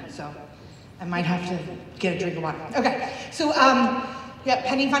 months pregnant, so I might have to get a drink of water. Okay, so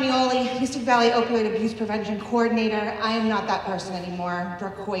Penny Funioli, Mystic Valley Opioid Abuse Prevention Coordinator. I am not that person anymore.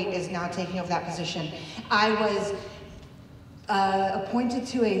 Brooke Hoyt is now taking over that position. I was appointed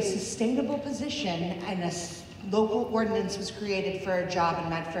to a sustainable position, and a local ordinance was created for a job in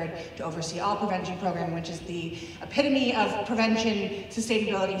Medford to oversee all prevention programming, which is the epitome of prevention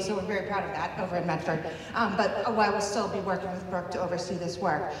sustainability, so we're very proud of that over in Medford. But I will still be working with Brooke to oversee this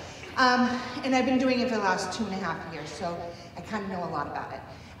work. And I've been doing it for the last 2.5 years, so I kind of know a lot about it.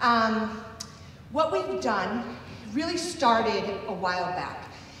 What we've done really started a while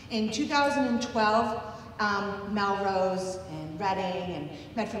back. In 2012, Melrose and Reading and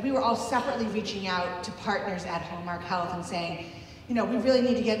Medford, we were all separately reaching out to partners at Hallmark Health and saying, we really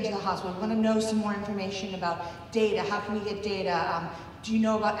need to get into the hospital. We want to know some more information about data. How can we get data? Do you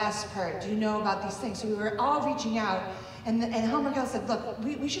know about SPERT? Do you know about these things? So we were all reaching out, and Hallmark Health said, look,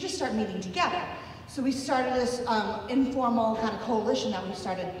 we should just start meeting together. So we started this informal kind of coalition that we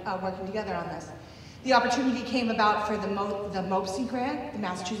started working together on this. The opportunity came about for the MOPSI grant, the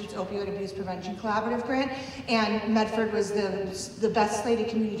Massachusetts Opioid Abuse Prevention Collaborative grant, and Medford was the best slated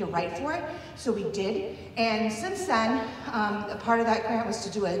community to write for it, so we did. And since then, a part of that grant was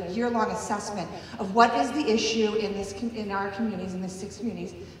to do a year-long assessment of what is the issue in our communities, in the 6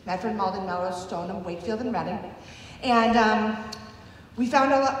 communities, Medford, Malden, Melrose, Stoneham, Wakefield, and Reading. And We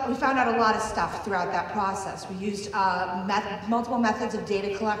found out a lot of stuff throughout that process. We used multiple methods of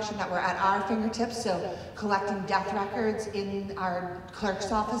data collection that were at our fingertips, so collecting death records in our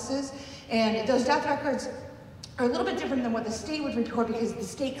clerk's offices. And those death records are a little bit different than what the state would report because the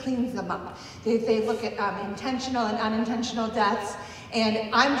state cleans them up. They look at intentional and unintentional deaths,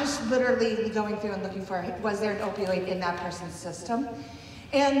 and I'm just literally going through and looking for, was there an opioid in that person's system?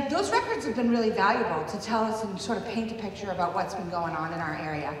 And those records have been really valuable to tell us and sort of paint a picture about what's been going on in our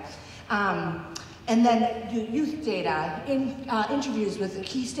area. And then youth data, interviews with the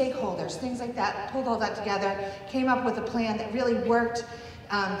key stakeholders, things like that, pulled all that together, came up with a plan that really worked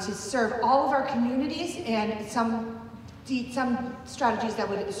to serve all of our communities, and some strategies that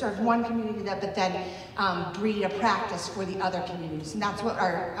would serve one community but then breed a practice for the other communities. And that's what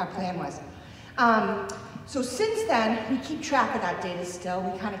our plan was. So since then, we keep track of that data still.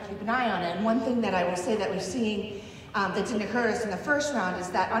 We kind of keep an eye on it. And one thing that I will say that we're seeing that didn't occur us in the first round is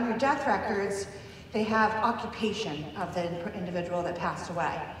that on your death records, they have occupation of the individual that passed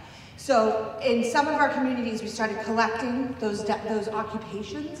away. So in some of our communities, we started collecting those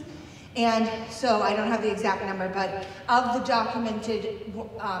occupations. And so I don't have the exact number, but of the documented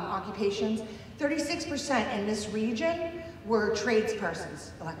occupations, 36% in this region were tradespersons,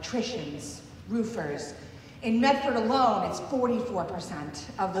 electricians, roofers. In Medford alone, it's 44%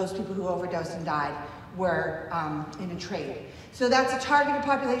 of those people who overdosed and died were in a trade. So that's a targeted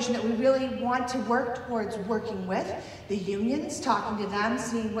population that we really want to work towards working with. The unions, talking to them,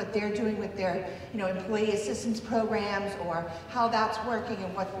 seeing what they're doing with their employee assistance programs or how that's working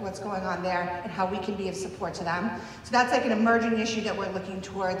and what's going on there and how we can be of support to them. So that's like an emerging issue that we're looking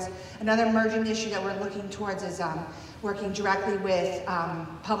towards. Another emerging issue that we're looking towards is working directly with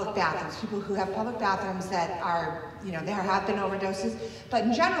public bathrooms, people who have public bathrooms that are, there have been overdoses. But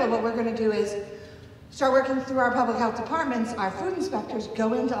in general, what we're going to do is start working through our public health departments. Our food inspectors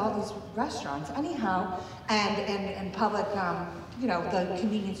go into all these restaurants anyhow, and public, the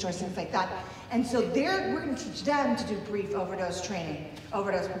convenience stores, things like that. And so we're going to teach them to do brief overdose training,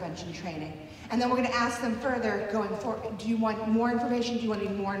 overdose prevention training. And then we're going to ask them further going forward, do you want more information? Do you want to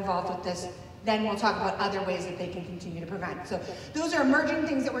be more involved with this? Then we'll talk about other ways that they can continue to prevent. So those are emerging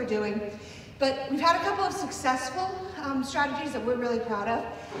things that we're doing. But we've had a couple of successful strategies that we're really proud of.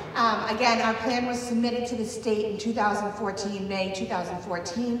 Again, our plan was submitted to the state in 2014, May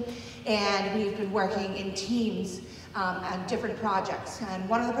 2014, and we've been working in teams on different projects. And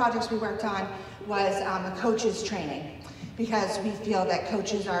one of the projects we worked on was a coaches training, because we feel that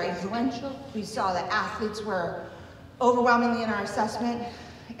coaches are influential. We saw that athletes were overwhelmingly in our assessment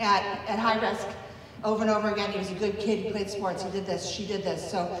at high risk. Over and over again, he was a good kid, he played sports, he did this, she did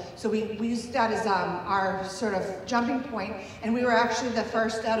this. So we used that as our sort of jumping point, and we were actually the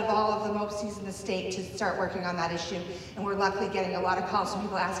first out of all of the MOPCs in the state to start working on that issue, and we're luckily getting a lot of calls from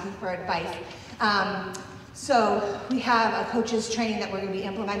people asking for advice. So we have a coaches training that we're going to be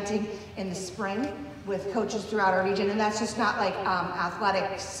implementing in the spring with coaches throughout our region, and that's just not like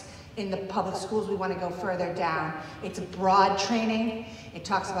athletics in the public schools. We want to go further down. It's a broad training. It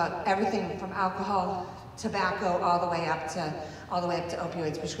talks about everything from alcohol, tobacco, all the way up to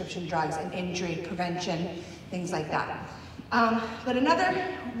opioids, prescription drugs, and injury prevention, things like that. But another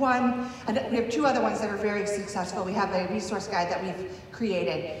one, we have two other ones that are very successful. We have a resource guide that we've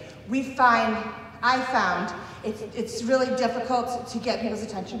created. I found it's really difficult to get people's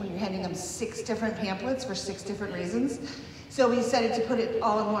attention when you're handing them 6 different pamphlets for 6 different reasons. So we decided to put it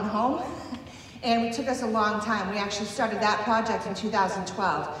all in one home, and it took us a long time. We actually started that project in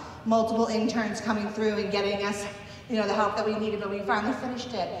 2012. Multiple interns coming through and getting us, the help that we needed, but we finally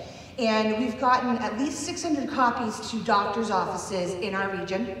finished it. And we've gotten at least 600 copies to doctors' offices in our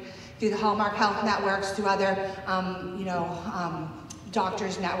region through the Hallmark Health Networks, through other,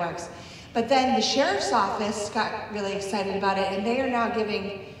 doctors' networks. But then the sheriff's office got really excited about it, and they are now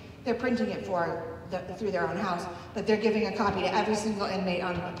they're printing it through their own house, but they're giving a copy to every single inmate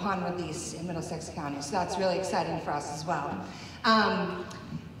upon release in Middlesex County. So that's really exciting for us as well.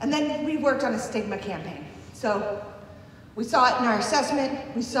 And then we worked on a stigma campaign. So we saw it in our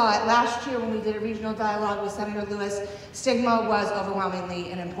assessment. We saw it last year when we did a regional dialogue with Senator Lewis. Stigma was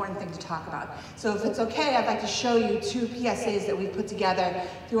overwhelmingly an important thing to talk about. So if it's okay, I'd like to show you 2 PSAs that we've put together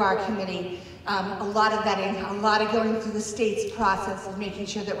through our committee. A lot of vetting, a lot of going through the state's process of making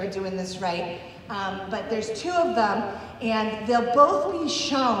sure that we're doing this right. But there's 2 of them, and they'll both be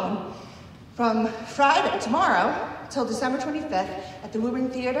shown from Friday, tomorrow, till December 25th at the Woburn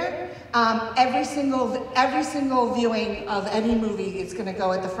Theater. Every single viewing of any movie is going to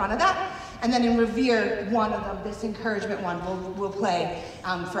go at the front of that. And then in Revere, one of them, this encouragement one, will play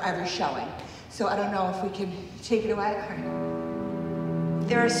for every showing. So I don't know if we can take it away.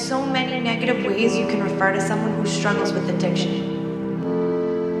 There are so many negative ways you can refer to someone who struggles with addiction.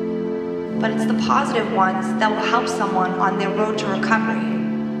 But it's the positive ones that will help someone on their road to recovery.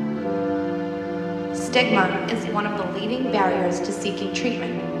 Stigma is one of the leading barriers to seeking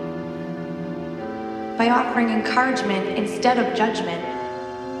treatment. By offering encouragement instead of judgment,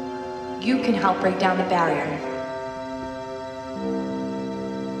 you can help break down the barrier.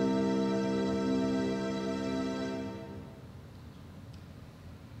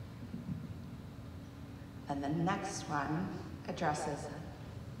 And the next one addresses a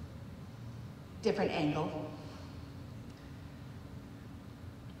different angle.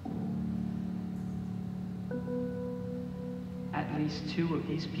 At least 2 of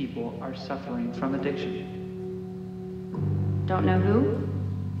these people are suffering from addiction. Don't know who?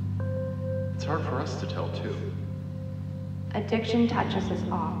 It's hard for us to tell, too. Addiction touches us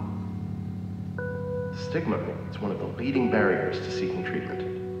all. Stigma is one of the leading barriers to seeking treatment.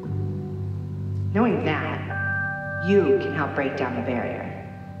 Knowing that, you can help break down the barrier.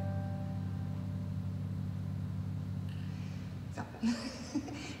 So,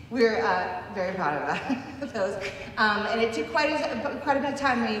 we're very proud of those. And it took quite a bit of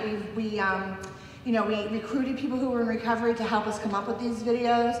time. We recruited people who were in recovery to help us come up with these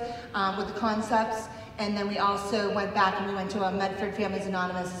videos, with the concepts. And then we also went back and we went to Medford Families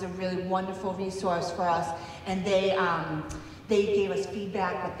Anonymous is a really wonderful resource for us. And they gave us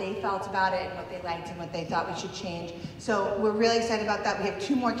feedback, what they felt about it, and what they liked, and what they thought we should change. So we're really excited about that. We have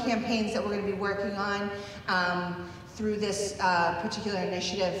 2 more campaigns that we're going to be working on through this particular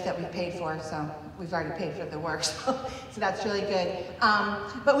initiative that we paid for. So we've already paid for the work, so that's really good.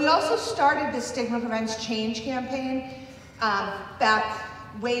 But we also started the Stigma Prevents Change campaign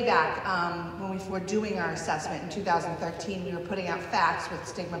way back when we were doing our assessment in 2013. We were putting out facts with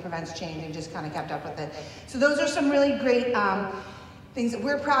Stigma Prevents Change and just kind of kept up with it. So those are some really great things that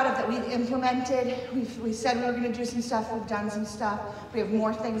we're proud of that we've implemented. We said we were going to do some stuff. We've done some stuff. We have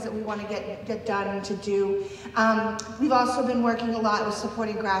more things that we want to get done and to do. We've also been working a lot with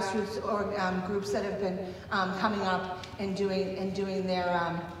supporting grassroots or groups that have been coming up and doing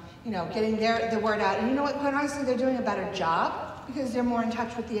their, getting the word out. And you know what? Quite honestly, they're doing a better job because they're more in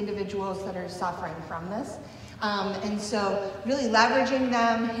touch with the individuals that are suffering from this. And so really leveraging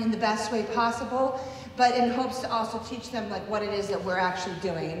them in the best way possible, but in hopes to also teach them like what it is that we're actually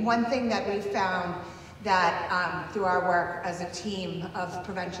doing. And one thing that we found that through our work as a team of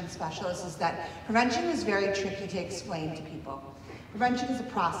prevention specialists is that prevention is very tricky to explain to people. Prevention is a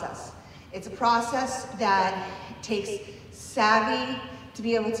process. It's a process that takes savvy to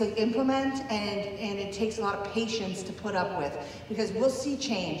be able to implement, and it takes a lot of patience to put up with, because we'll see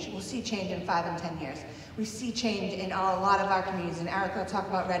change. We'll see change in 5 and 10 years. We see change in a lot of our communities, and Eric will talk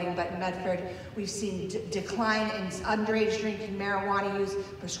about Reading, but in Medford, we've seen decline in underage drinking, marijuana use,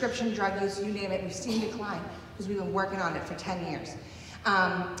 prescription drug use, you name it, we've seen decline because we've been working on it for 10 years.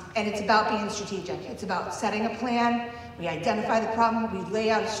 And it's about being strategic. It's about setting a plan. We identify the problem, we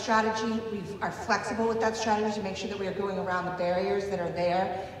lay out a strategy, we are flexible with that strategy to make sure that we are going around the barriers that are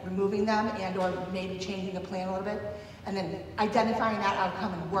there, removing them, and or maybe changing the plan a little bit, and then identifying that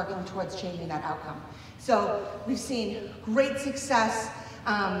outcome and working towards changing that outcome. So we've seen great success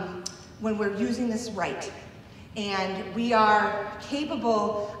when we're using this right. And we are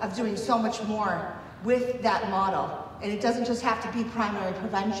capable of doing so much more with that model. And it doesn't just have to be primary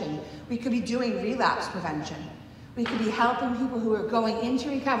prevention. We could be doing relapse prevention. We could be helping people who are going into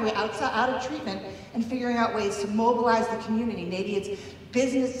recovery, out of treatment, and figuring out ways to mobilize the community. Maybe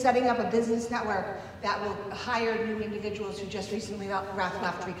it's setting up a business network that will hire new individuals who just recently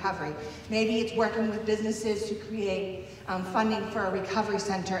left recovery. Maybe it's working with businesses to create funding for a recovery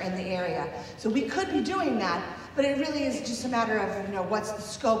center in the area. So we could be doing that, but it really is just a matter of what's the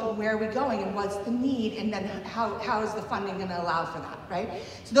scope and where are we going and what's the need, and then how is the funding going to allow for that, right?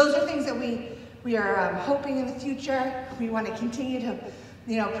 So those are things that we are hoping in the future. We want to continue to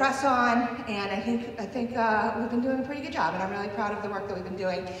press on, and I think we've been doing a pretty good job, and I'm really proud of the work that we've been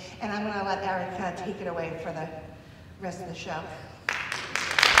doing, and I'm going to let Eric take it away for the rest of the show.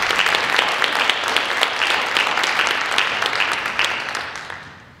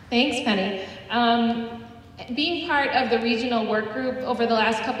 Thanks, Penny. Being part of the regional work group over the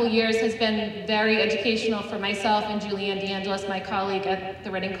last couple years has been very educational for myself and Julianne DeAngelis, my colleague at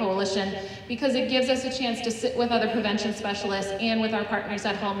the Reading Coalition, because it gives us a chance to sit with other prevention specialists and with our partners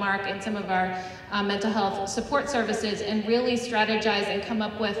at Hallmark and some of our mental health support services and really strategize and come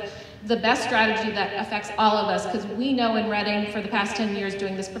up with the best strategy that affects all of us, because we know in Reading for the past 10 years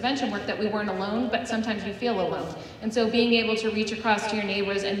doing this prevention work that we weren't alone, but sometimes you feel alone. And so being able to reach across to your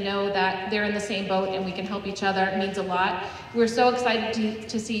neighbors and know that they're in the same boat and we can help each other means a lot. We're so excited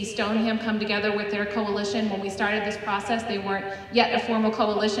to see Stoneham come together with their coalition. When we started this process, they weren't yet a formal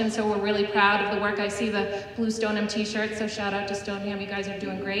coalition, so we're really proud of the work. I see the blue Stoneham t-shirt, so shout out to Stoneham, you guys are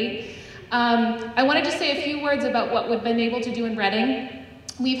doing great. I wanted to say a few words about what we've been able to do in Reading.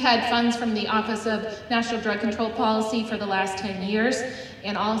 We've had funds from the Office of National Drug Control Policy for the last 10 years,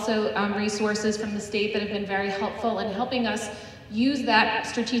 and also resources from the state that have been very helpful in helping us use that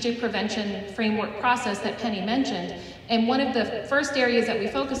strategic prevention framework process that Penny mentioned. And one of the first areas that we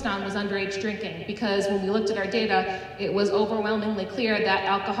focused on was underage drinking, because when we looked at our data, it was overwhelmingly clear that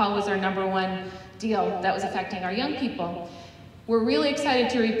alcohol was our #1 deal that was affecting our young people. We're really excited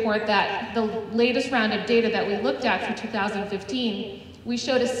to report that the latest round of data that we looked at for 2015, we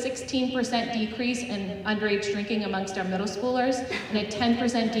showed a 16% decrease in underage drinking amongst our middle schoolers and a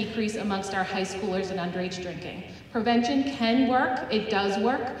 10% decrease amongst our high schoolers in underage drinking. Prevention can work, it does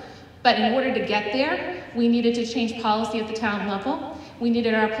work, but in order to get there, we needed to change policy at the town level. We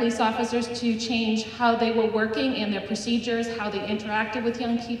needed our police officers to change how they were working and their procedures, how they interacted with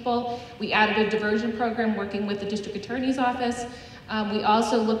young people. We added a diversion program working with the district attorney's office. We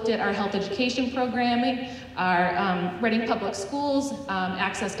also looked at our health education programming, our Reading Public Schools,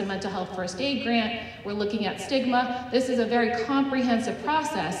 access to mental health first aid grant. We're looking at stigma. This is a very comprehensive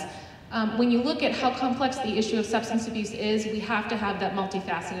process. When you look at how complex the issue of substance abuse is, we have to have that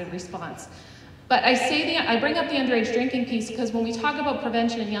multifaceted response. But I bring up the underage drinking piece because when we talk about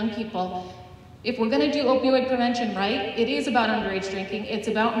prevention in young people, if we're going to do opioid prevention right, it is about underage drinking, it's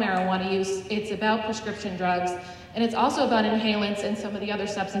about marijuana use, it's about prescription drugs, and it's also about inhalants and some of the other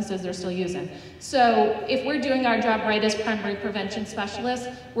substances they're still using. So if we're doing our job right as primary prevention specialists,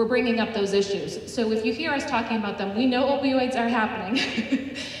 we're bringing up those issues. So if you hear us talking about them, we know opioids are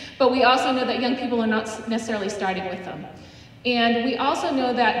happening, but we also know that young people are not necessarily starting with them. And we also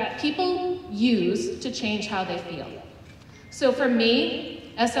know that people use to change how they feel. So for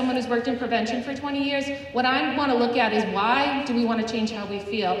me, as someone who's worked in prevention for 20 years, what I want to look at is why do we want to change how we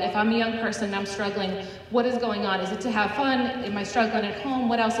feel? If I'm a young person and I'm struggling, what is going on? Is it to have fun? Am I struggling at home?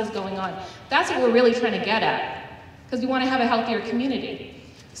 What else is going on? That's what we're really trying to get at, because we want to have a healthier community.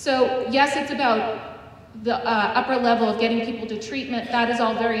 So yes, it's about the upper level of getting people to treatment. That is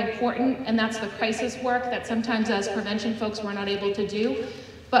all very important, and that's the crisis work that sometimes as prevention folks we're not able to do.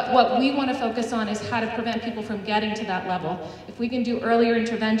 But what we want to focus on is how to prevent people from getting to that level. If we can do earlier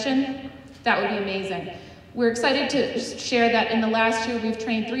intervention, that would be amazing. We're excited to share that in the last year we've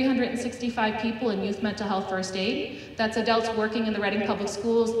trained 365 people in youth mental health first aid. That's adults working in the Reading Public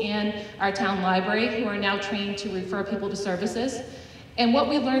Schools and our town library who are now trained to refer people to services. And what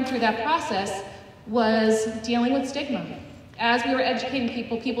we learned through that process was dealing with stigma. As we were educating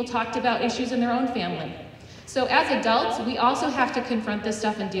people, people talked about issues in their own family. So as adults, we also have to confront this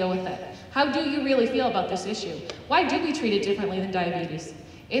stuff and deal with it. How do you really feel about this issue? Why do we treat it differently than diabetes?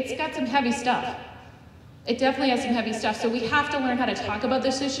 It's got some heavy stuff. It definitely has some heavy stuff. So we have to learn how to talk about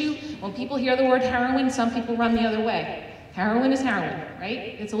this issue. When people hear the word heroin, some people run the other way. Heroin is heroin, right?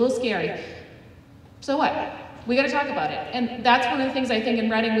 It's a little scary. So what? We got to talk about it. And that's one of the things I think in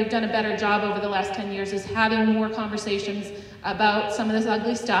Reading we've done a better job over the last 10 years is having more conversations about some of this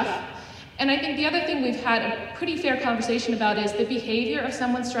ugly stuff. And I think the other thing we've had a pretty fair conversation about is the behavior of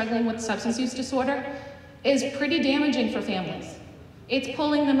someone struggling with substance use disorder is pretty damaging for families. It's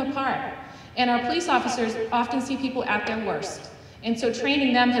pulling them apart. And our police officers often see people at their worst. And so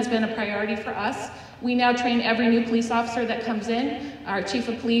training them has been a priority for us. We now train every new police officer that comes in. Our chief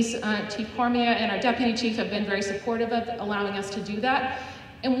of police, Chief Cormier, and our deputy chief have been very supportive of allowing us to do that.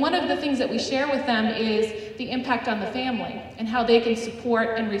 And one of the things that we share with them is the impact on the family and how they can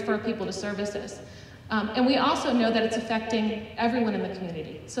support and refer people to services. And we also know that it's affecting everyone in the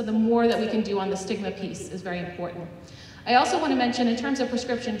community. So the more that we can do on the stigma piece is very important. I also want to mention in terms of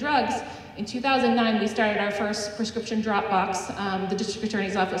prescription drugs, in 2009 we started our first prescription drop box. The district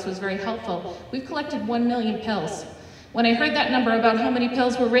attorney's office was very helpful. We've collected 1 million pills. When I heard that number about how many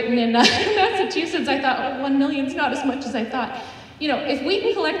pills were written in Massachusetts, I thought, oh, 1 million's not as much as I thought. You know, if we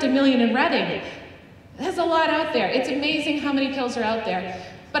can collect 1 million in Reading, that's a lot out there. It's amazing how many pills are out there.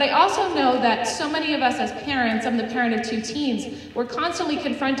 But I also know that so many of us as parents, I'm the parent of 2 teens, we're constantly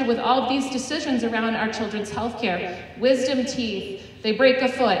confronted with all of these decisions around our children's health care. Wisdom teeth, they break a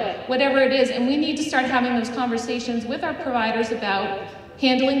foot, whatever it is, and we need to start having those conversations with our providers about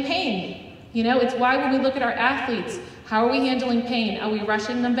handling pain. You know, it's why when we look at our athletes, how are we handling pain? Are we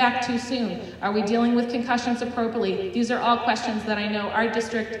rushing them back too soon? Are we dealing with concussions appropriately? These are all questions that I know our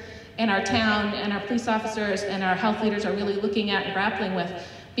district in our town and our police officers and our health leaders are really looking at and grappling with,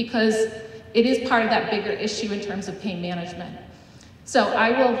 because it is part of that bigger issue in terms of pain management. So I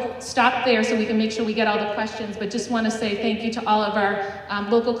will stop there so we can make sure we get all the questions, but just want to say thank you to all of our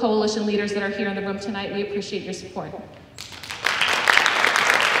local coalition leaders that are here in the room tonight. We appreciate your support.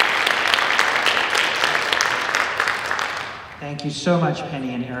 Thank you so much,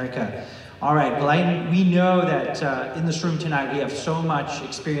 Penny and Erica. All right, well, we know that in this room tonight we have so much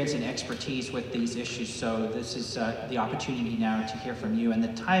experience and expertise with these issues, so this is the opportunity now to hear from you, and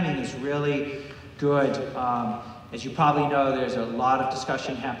the timing is really good. As you probably know, there's a lot of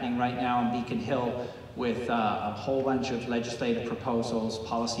discussion happening right now on Beacon Hill with a whole bunch of legislative proposals,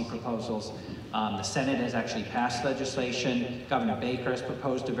 policy proposals. The Senate has actually passed legislation. Governor Baker has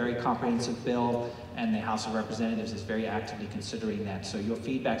proposed a very comprehensive bill, and the House of Representatives is very actively considering that. So your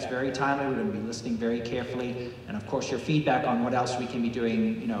feedback's very timely. We're going to be listening very carefully, and of course your feedback on what else we can be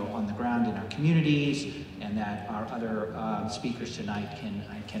doing, on the ground in our communities, and that our other speakers tonight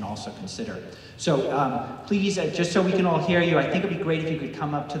can also consider. So please, just so we can all hear you, I think it'd be great if you could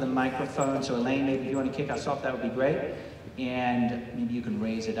come up to the microphone. So Elaine, maybe if you want to kick us off, that would be great. And maybe you can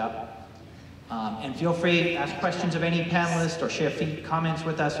raise it up. And feel free to ask questions of any panelist or share comments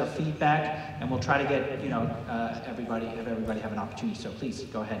with us or feedback, and we'll try to get everybody have an opportunity. So please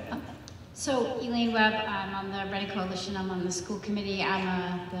go ahead. So Elaine Webb, I'm on the Reading Coalition. I'm on the school committee.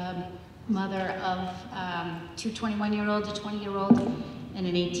 I'm the mother of two 21-year-olds, a 20-year-old, and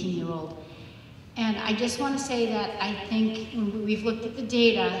an 18-year-old. And I just want to say that I think when we've looked at the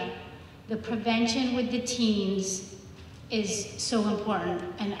data, the prevention with the teens is so important.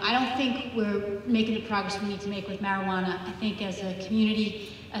 And I don't think we're making the progress we need to make with marijuana. I think as a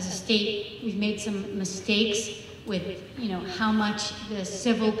community, as a state, we've made some mistakes with how much the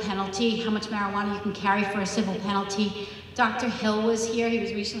civil penalty, how much marijuana you can carry for a civil penalty. Dr. Hill was here, he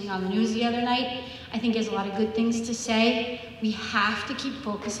was recently on the news the other night. I think he has a lot of good things to say. We have to keep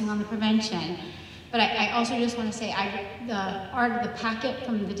focusing on the prevention. But I also just want to say, the packet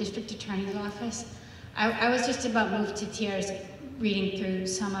from the district attorney's office, I was just about moved to tears reading through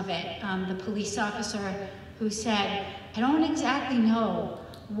some of it. The police officer who said, I don't exactly know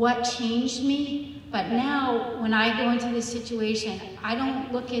what changed me, but now when I go into this situation, I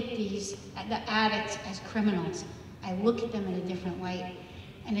don't look at the addicts as criminals. I look at them in a different light.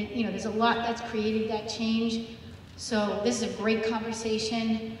 And there's a lot that's created that change. So this is a great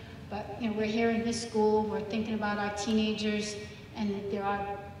conversation, but we're here in this school, we're thinking about our teenagers, and there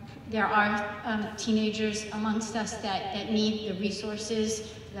are teenagers amongst us that need the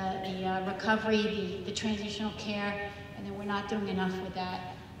resources, the recovery, the transitional care, and then we're not doing enough with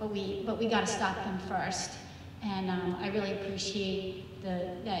that. But we got to stop them first. And I really appreciate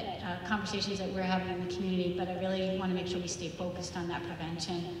that conversations that we're having in the community, but I really want to make sure we stay focused on that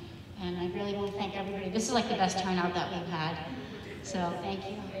prevention. And I really want to thank everybody. This is like the best turnout that we've had. So thank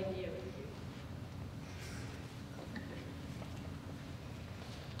you. Thank you.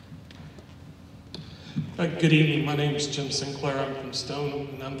 Good evening, my name is Jim Sinclair, I'm from Stone,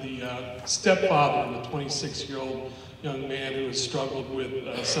 and I'm the stepfather of a 26-year-old young man who has struggled with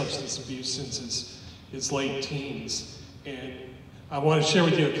substance abuse since his late teens. And I want to share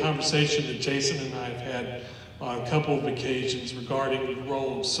with you a conversation that Jason and I have had on a couple of occasions regarding the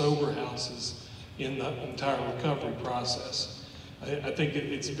role of sober houses in the entire recovery process. I think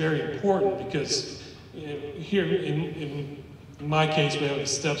it's very important because here in my case we have a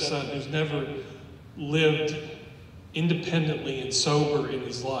stepson who's never lived independently and sober in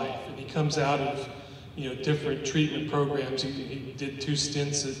his life, and he comes out of different treatment programs. He did 2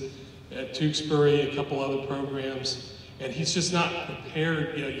 stints at Tewksbury, a couple other programs, and he's just not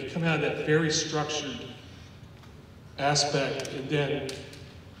prepared. You come out of that very structured aspect, and then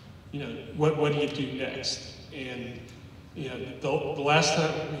what do you do next? And the last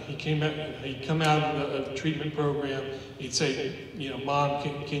time he'd come out of a treatment program, he'd say, Mom,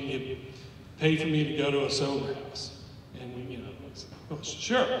 can you pay for me to go to a sober house? And I said, well,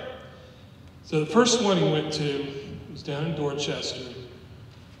 sure. So the first one he went to was down in Dorchester,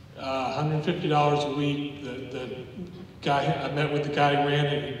 $150 a week. The guy, I met with the guy who ran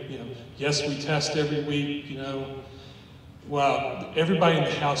it, yes, we test every week, Well, everybody in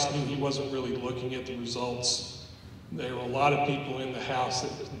the house knew he wasn't really looking at the results. There were a lot of people in the house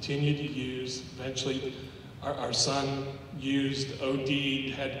that continued to use. Eventually, our son used,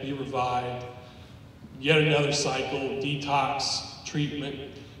 OD'd, had to be revived. Yet another cycle, detox, treatment.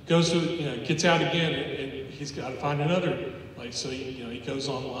 Goes to, gets out again, and he's got to find another place. So he goes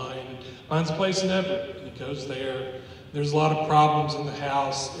online and finds a place in Everett, and he goes there. There's a lot of problems in the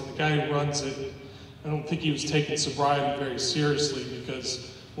house, and the guy who runs it, I don't think he was taking sobriety very seriously,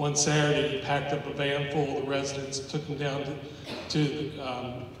 because one Saturday, he packed up a van full of the residents, took them down to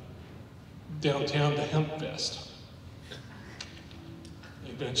downtown to Hemp Fest.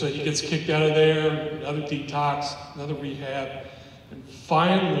 Eventually he gets kicked out of there, another detox, another rehab, and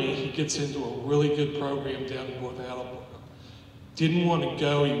finally he gets into a really good program down in North Attleboro. Didn't want to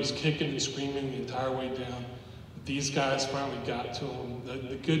go, he was kicking and screaming the entire way down. But these guys finally got to him.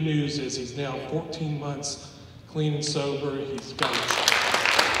 The good news is he's now 14 months clean and sober. He's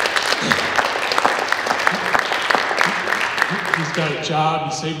got a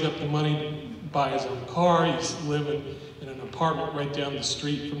job, he saved up the money to buy his own car, he's living in an apartment right down the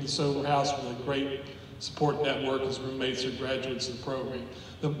street from the sober house with a great support network. His roommates are graduates of the program.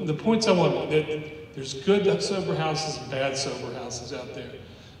 The points I want, that there's good sober houses and bad sober houses out there.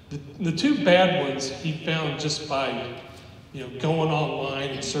 The two bad ones he found just by going online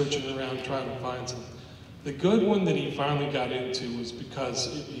and searching around trying to find some. The good one that he finally got into was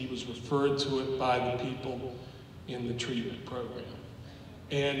because he was referred to it by the people in the treatment program.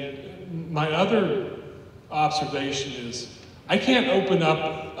 And my other observation is, I can't open up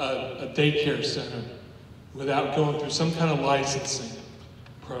a daycare center without going through some kind of licensing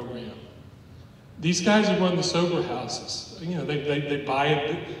program. These guys who run the sober houses, they buy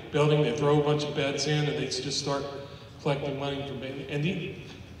a building, they throw a bunch of beds in, and they just start collecting money from it. And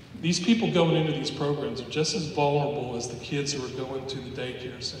these people going into these programs are just as vulnerable as the kids who are going to the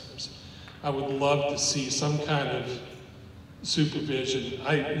daycare centers. I would love to see some kind of supervision.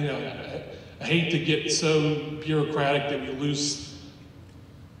 I hate to get so bureaucratic that we lose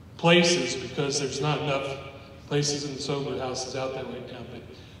places because there's not enough places in the sober houses out there right now.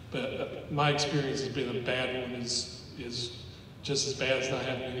 But my experience has been a bad one is just as bad as not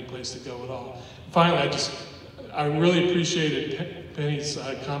having any place to go at all. Finally, I really appreciated Penny's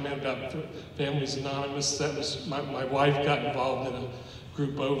comment about Families Anonymous. That was my wife got involved in a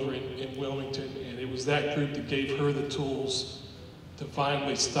group over in Wilmington, and it was that group that gave her the tools to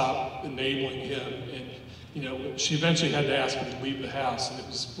finally stop enabling him. And she eventually had to ask him to leave the house, and it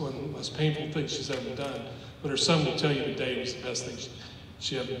was one of the most painful things she's ever done. But her son will tell you today it was the best thing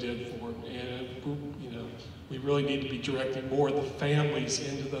she ever did for him. And we really need to be directing more of the families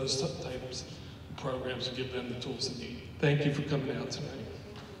into those types of programs and give them the tools they need. Thank you for coming out tonight.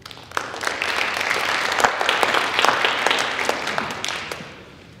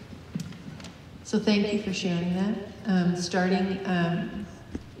 So thank you for sharing that. Starting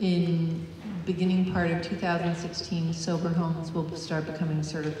in beginning part of 2016, sober homes will start becoming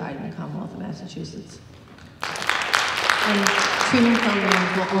certified in the Commonwealth of Massachusetts. And treatment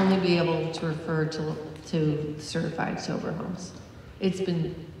programs will only be able to refer to certified sober homes. It's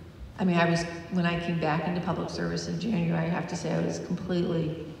been, when I came back into public service in January, I have to say I was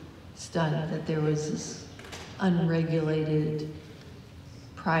completely stunned that there was this unregulated,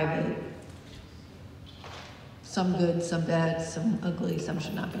 private, some good, some bad, some ugly, some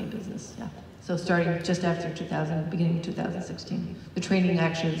should not be in business, yeah. So starting just after beginning of 2016, the training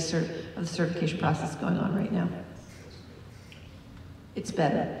actually of the certification process is going on right now. It's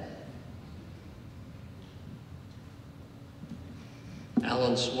better.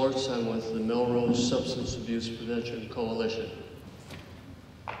 Alan Swartz, I'm with the Melrose Substance Abuse Prevention Coalition.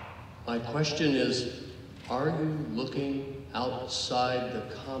 My question is, are you looking outside the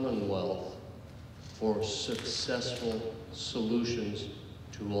Commonwealth for successful solutions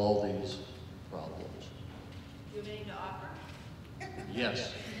to all these problems? You have anything to offer?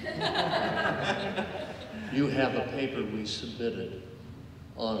 Yes. You have a paper we submitted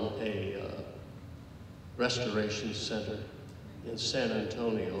on a restoration center in San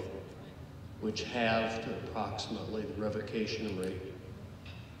Antonio, which halved approximately the revocation rate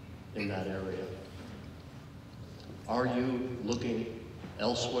in that area. Are you looking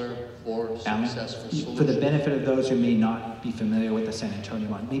elsewhere for successful solutions? For the benefit of those who may not be familiar with the San Antonio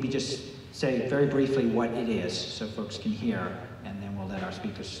one, maybe just say very briefly what it is so folks can hear, and then we'll let our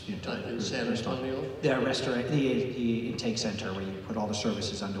speakers talk. In San Antonio? The intake center where you put all the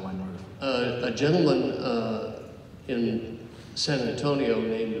services under one roof. A gentleman in San Antonio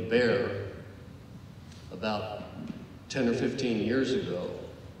named Bear, about 10 or 15 years ago,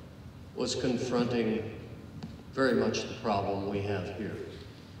 was confronting very much the problem we have here.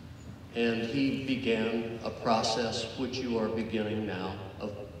 And he began a process which you are beginning now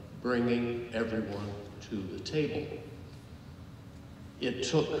of bringing everyone to the table. It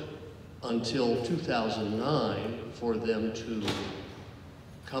took until 2009 for them to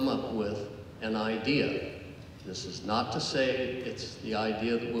come up with an idea. This is not to say it's the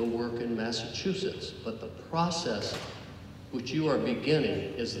idea that will work in Massachusetts, but the process which you are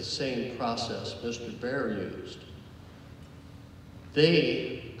beginning is the same process Mr. Bear used.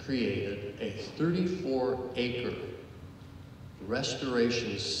 They created a 34-acre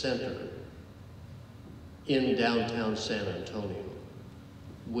restoration center in downtown San Antonio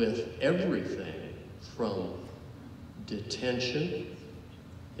with everything from detention,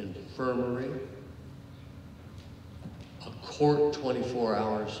 infirmary, a court 24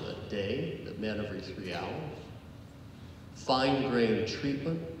 hours a day that met every 3 hours, fine-grained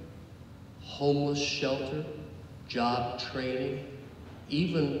treatment, homeless shelter, job training,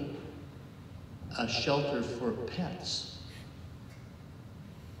 even a shelter for pets.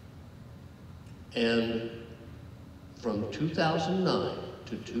 And from 2009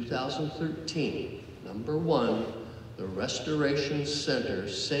 to 2013, number one, the Restoration Center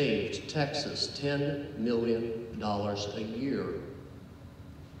saved Texas $10 million a year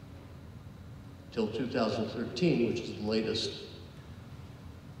till 2013, which is the latest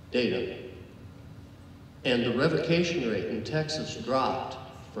data. And the revocation rate in Texas dropped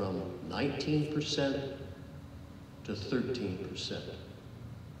from 19% to 13%.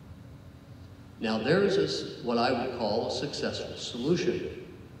 Now there is what I would call a successful solution.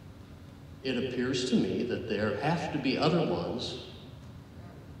 It appears to me that there have to be other ones,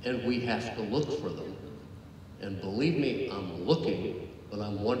 and we have to look for them. And believe me, I'm looking, but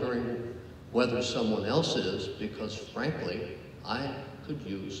I'm wondering whether someone else is, because frankly, I could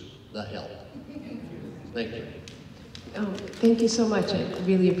use the help. Thank you. Thank you so much. I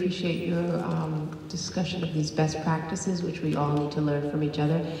really appreciate your discussion of these best practices, which we all need to learn from each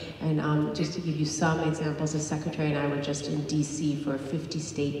other. And just to give you some examples, the Secretary and I were just in DC for a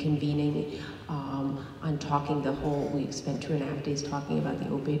 50-state convening on talking we spent 2.5 days talking about the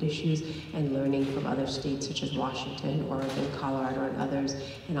opioid issues and learning from other states such as Washington, Oregon, Colorado, and others.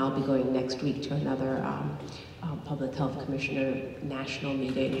 And I'll be going next week to another Public Health Commissioner national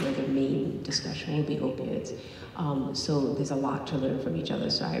meeting where the main discussion will be opioids. So there's a lot to learn from each other,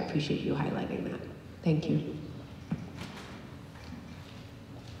 so I appreciate you highlighting that. Thank you.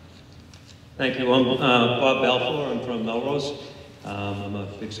 Thank you. I'm Bob Balfour. I'm from Melrose. I'm a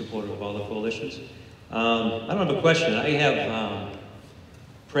big supporter of all the coalitions. I don't have a question. I have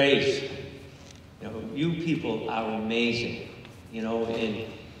praise. You people are amazing.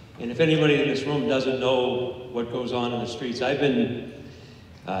 And if anybody in this room doesn't know what goes on in the streets, I've been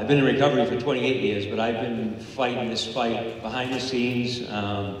in recovery for 28 years, but I've been fighting this fight behind the scenes.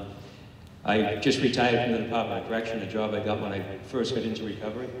 I just retired from the Department of Correction, a job I got when I first got into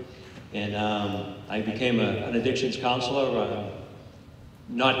recovery. And I became an addictions counselor,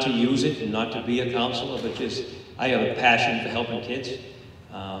 not to use it and not to be a counselor, but just, I have a passion for helping kids.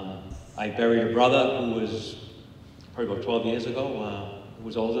 I buried a brother who was probably about 12 years ago, who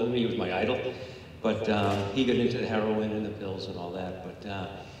was older than me, he was my idol. But he got into the heroin and the pills and all that. But,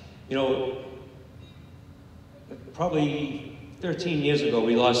 probably 13 years ago,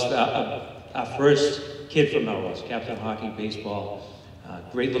 we lost our first kid from Melrose, captain of hockey, baseball,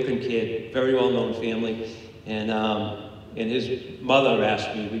 great-looking kid, very well-known family. And his mother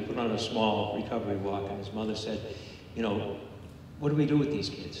asked me, we put on a small recovery walk, and his mother said, what do we do with these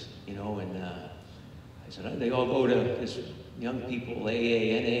kids? And I said, they all go to this young people,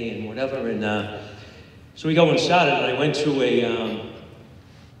 AA, NA, and whatever. And so we go and started, and I went to a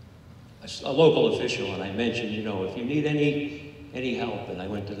local official, and I mentioned, if you need any help, and I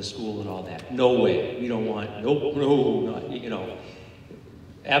went to the school and all that. No way. We don't want, nope, no, not,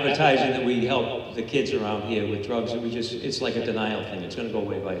 advertising that we help the kids around here with drugs, and it's like a denial thing. It's going to go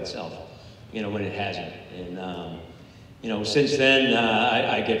away by itself, when it hasn't. And, since then,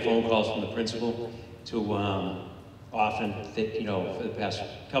 I get phone calls from the principal to often, for the past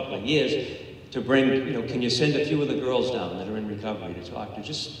couple of years, to bring, can you send a few of the girls down that are in recovery to talk to,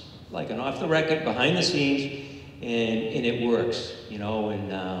 just like an off the record, behind the scenes, and it works,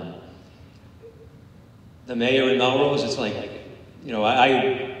 and the mayor in Melrose, it's like,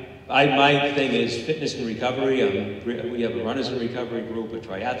 my thing is fitness and recovery. We have a runners in recovery group, a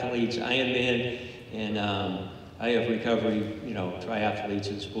triathletes, Ironman, and I have recovery, triathletes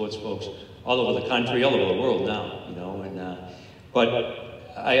and sports folks all over the country, all over the world now, but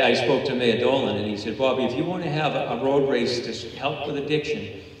I spoke to Mayor Dolan, and he said, Bobby, if you want to have a road race to help with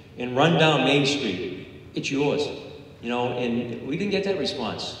addiction and run down Main Street, it's yours, and we didn't get that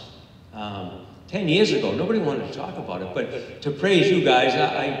response. 10 years ago, nobody wanted to talk about it, but to praise you guys,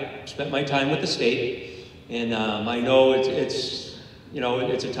 I spent my time with the state, and I know it's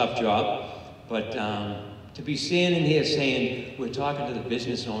a tough job, but to be standing here saying, we're talking to the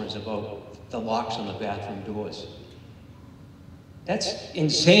business owners about the locks on the bathroom doors. That's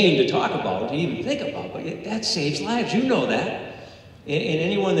insane to talk about, to even think about, but that saves lives, you know that. And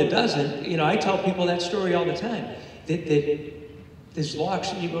anyone that doesn't, I tell people that story all the time, that there's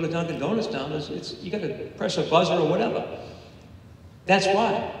locks, and you go to Dunkin' Donuts down, you got to press a buzzer or whatever. That's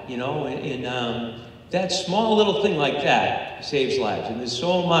why, you know, and that small little thing like that saves lives. And there's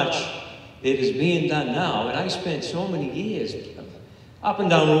so much that is being done now, and I spent so many years up and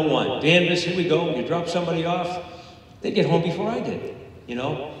down Route 1. Danvers, here we go, you drop somebody off, they get home before I did, you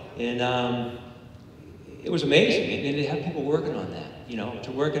know, and it was amazing, and to have people working on that, you know,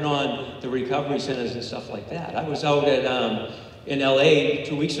 to working on the recovery centers and stuff like that. I was out at, in LA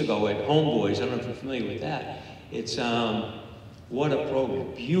 2 weeks ago at Homeboys. I don't know if you're familiar with that. It's, what a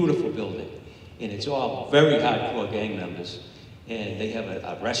program, beautiful building. And it's all very hardcore gang members. And they have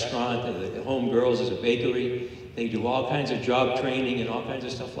a restaurant, the Home Girls is a bakery. They do all kinds of job training and all kinds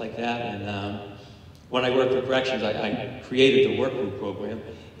of stuff like that. And when I worked for corrections, I created the work group program.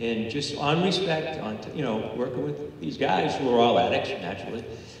 And just on respect, on, you know, working with these guys who are all addicts, naturally.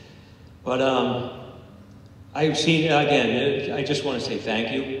 But I've seen, again, I just want to say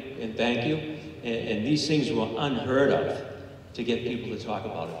thank you, and thank you. And these things were unheard of to get people to talk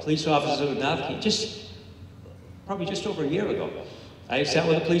about it. Police officers of Narcan, probably just over a year ago, I sat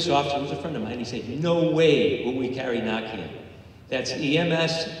with a police officer who was a friend of mine, and he said, no way will we carry Narcan. That's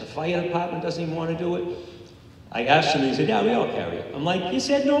EMS, the fire department doesn't even want to do it. I asked him, and he said, yeah, we all carry it. I'm like, you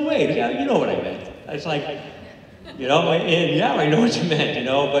said no way. Yeah, you know what I meant. I was like, you know, and yeah, I know what you meant, you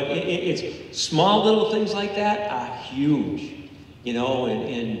know, but it's small little things like that are huge, you know,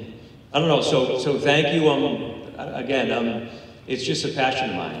 and I don't know, so thank you, again, it's just a passion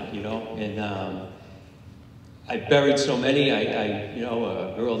of mine, you know, and I buried so many. You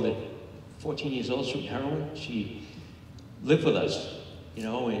know, a girl that 14 years old, shooting heroin, she lived with us, you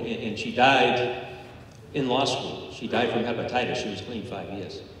know, and she died in law school. She died from hepatitis. She was clean 5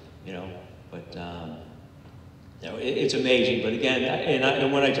 years, you know, but you know, it's amazing. But again,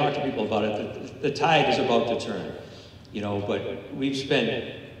 and when I talk to people about it, the tide is about to turn, you know, but we've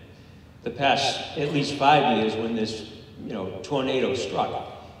spent the past at least 5 years when this, you know, tornado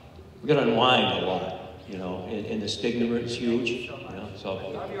struck, we've got to unwind a lot. You know, and the stigma is huge. You know, so. I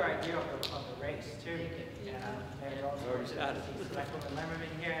love your idea of the race too. Already started. It's like when the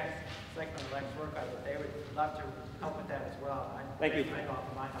Lemmerman here, it's like when the Lex work on it. They would love to help with that as well. Thank you. I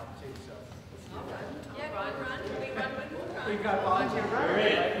offer my help too. So. Yeah, run. We've got volunteer runners.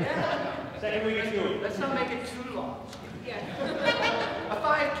 Right? Yeah. Second week of June. Let's not make it too long. Yeah. A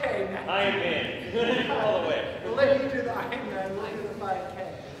 5K now. Ironman. All the way. We'll let you do the Ironman. We'll do the 5K.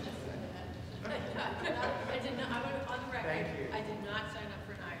 I did not, I want on the record, thank you. I did not sign up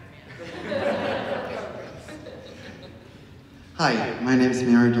for an Ironman. Hi, my name is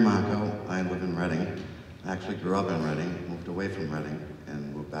Mary DeMarco. I live in Reading. I actually grew up in Reading, moved away from Reading,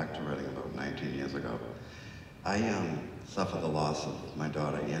 and moved back to Reading about 19 years ago. I suffered the loss of my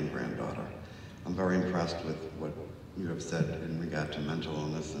daughter and granddaughter. I'm very impressed with what you have said in regard to mental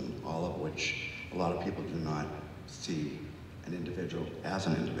illness, and all of which a lot of people do not see an individual as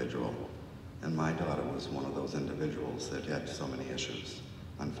an individual. And my daughter was one of those individuals that had so many issues,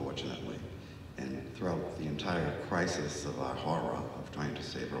 unfortunately. And throughout the entire crisis of our horror of trying to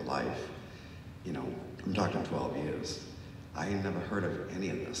save her life, you know, I'm talking 12 years, I never heard of any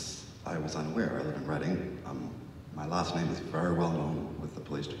of this. I was unaware. I live in Reading. My last name is very well known with the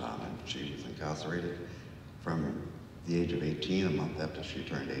police department. She was incarcerated from the age of 18, a month after she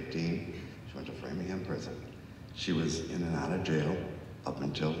turned 18. She went to Framingham Prison. She was in and out of jail up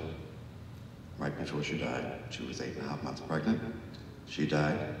until right before she died. She was 8.5 months pregnant. She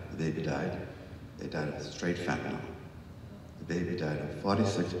died, the baby died. They died of straight fentanyl. The baby died of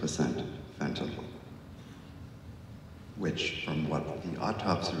 46% fentanyl, which from what the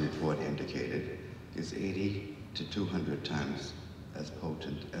autopsy report indicated is 80 to 200 times as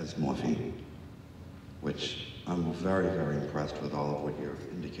potent as morphine, which I'm very, very impressed with all of what you've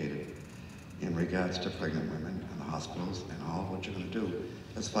indicated in regards to pregnant women and the hospitals and all of what you're going to do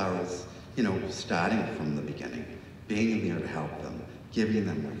as far as, you know, starting from the beginning, being there to help them, giving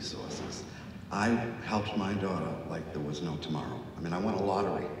them resources. I helped my daughter like there was no tomorrow. I mean, I won a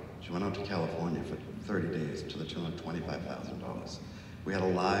lottery. She went out to California for 30 days to the tune of $25,000. We had a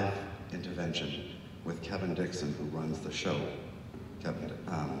live intervention with Kevin Dixon, who runs the show, Kevin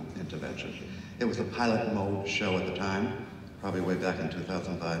Intervention. It was a pilot mode show at the time, probably way back in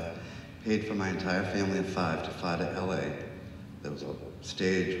 2005. Paid for my entire family of 5 to fly to LA. There was a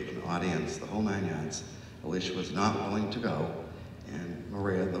stage with an audience, the whole 9 yards. Alicia was not willing to go, and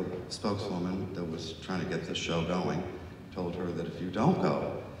Maria, the spokeswoman that was trying to get the show going, told her that if you don't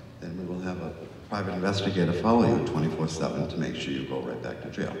go, then we will have a private investigator follow you 24/7 to make sure you go right back to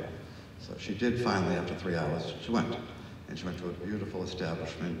jail. So she did finally, after 3 hours, she went. And she went to a beautiful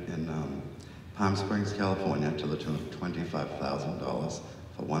establishment in Palm Springs, California, to the tune of $25,000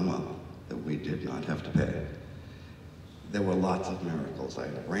 for 1 month that we did not have to pay. There were lots of miracles. I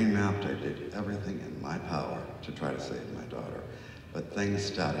brain mapped, I did everything in my power to try to save my daughter. But things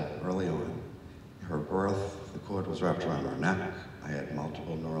started early on. Her birth, the cord was wrapped around her neck. I had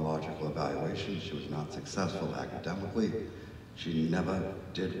multiple neurological evaluations. She was not successful academically. She never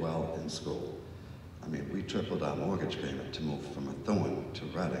did well in school. I mean, we tripled our mortgage payment to move from Methuen to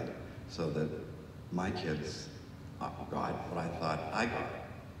Reading so that my kids got what I thought I got,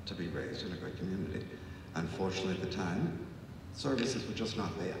 to be raised in a great community. Unfortunately, at the time, services were just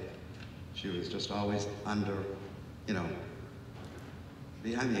not there. She was just always under, you know,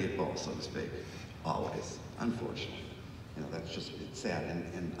 behind the 8 ball, so to speak, always, unfortunately. You know, that's just, it's sad.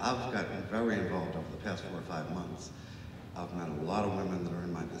 And I've gotten very involved over the past 4 or 5 months. I've met a lot of women that are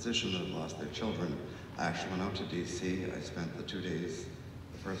in my position that have lost their children. I actually went out to DC. I spent the 2 days,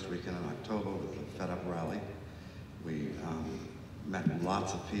 the first weekend in October with the Fed Up rally. We met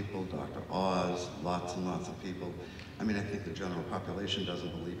lots of people, Dr. Oz, lots and lots of people. I mean, I think the general population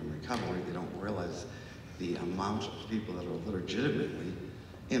doesn't believe in recovery. They don't realize the amount of people that are legitimately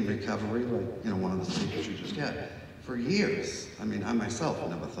in recovery, like, you know, one of the speakers you just had, for years. I mean, I myself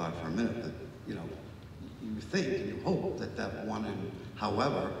never thought for a minute that, you know, you think and you hope that that one in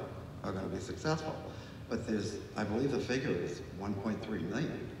however are going to be successful. But there's, I believe the figure is 1.3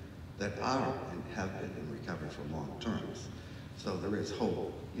 million that are and have been in recovery for long terms. So there is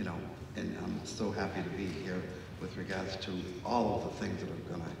hope, you know, and I'm so happy to be here with regards to all of the things that are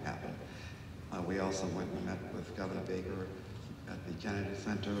going to happen. We also went and met with Governor Baker at the Kennedy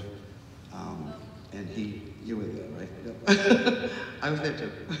Center, and you were there, right? Yep. I was there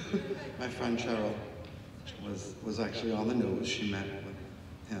too. My friend Cheryl was actually on the news. She met with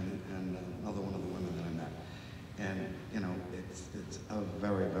him and another one of the women that I met. And, you know, it's a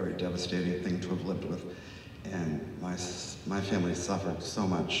very, very devastating thing to have lived with. And my family suffered so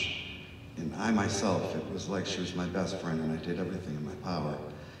much. And I myself, it was like she was my best friend, and I did everything in my power,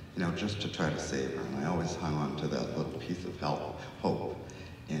 you know, just to try to save her. And I always hung on to that little piece of hope.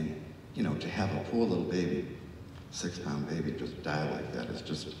 And, you know, to have a poor little baby, 6-pound baby, just die like that is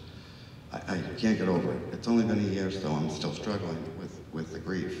just, I can't get over it. It's only been a year, so I'm still struggling with the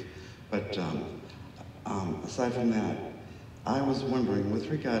grief. But aside from that, I was wondering,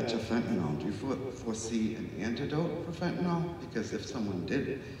 with regard to fentanyl, do you foresee an antidote for fentanyl? Because if someone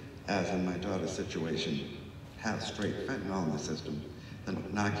did, as in my daughter's situation, have straight fentanyl in the system, then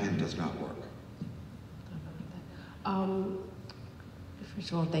Narcan does not work.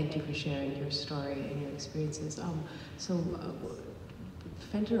 First of all, thank you for sharing your story and your experiences.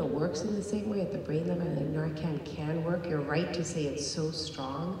 Fentanyl works in the same way at the brain level, and Narcan can work. You're right to say it's so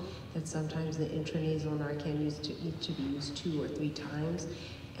strong that sometimes the intranasal Narcan needs to be used 2 or 3 times,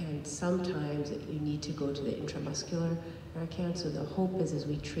 and sometimes you need to go to the intramuscular Narcan. So the hope is, as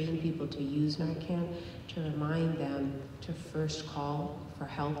we train people to use Narcan, to remind them to first call for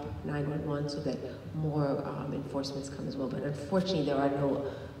help, 911, so that more enforcements come as well. But unfortunately, there are no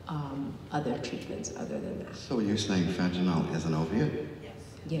other treatments other than that. So are you saying fentanyl is an opiate?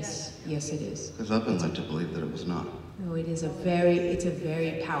 Yes, yes it is. Because I've been led to believe that it was not. No, it's a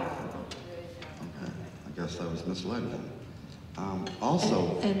very powerful opiate. Okay, I guess I was misled then.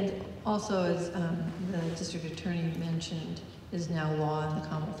 Also, as the district attorney mentioned, is now law in the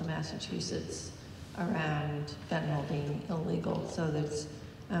Commonwealth of Massachusetts around fentanyl being illegal. So there's,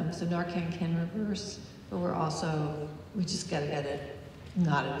 so Narcan can reverse, but we just got to get it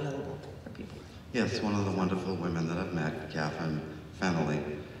not available for people. yes, one of the wonderful women that I've met, Catherine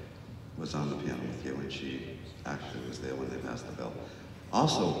Fennelly, was on the piano with you, and she actually was there when they passed the bill.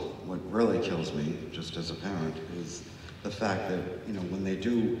 Also, what really kills me, just as a parent, is the fact that, you know, when they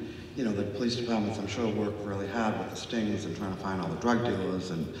do, you know, the police departments, I'm sure, work really hard with the stings and trying to find all the drug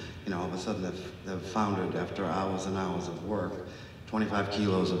dealers, and, you know, all of a sudden they've found it after hours and hours of work, 25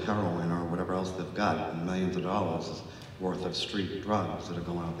 kilos of heroin or whatever else they've got, and millions of dollars worth of street drugs that are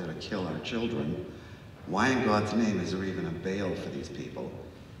going out there to kill our children. Why in God's name is there even a bail for these people?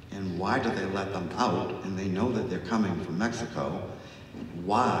 And why do they let them out, and they know that they're coming from Mexico?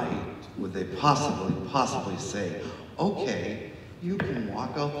 Why would they possibly say, okay, you can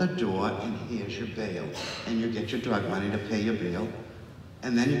walk out the door and here's your bail, and you get your drug money to pay your bail,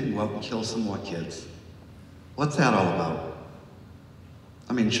 and then you can go out and kill some more kids? What's that all about?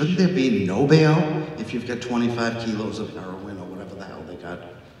 I mean, shouldn't there be no bail if you've got 25 kilos of heroin or whatever the hell they got?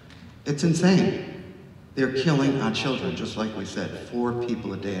 It's insane. They're killing our children, just like we said, 4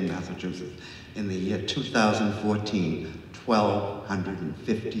 people a day in Massachusetts. In the year 2014,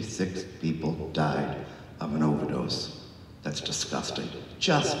 1,256 people died of an overdose. That's disgusting.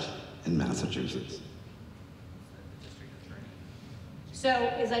 Just in Massachusetts. So,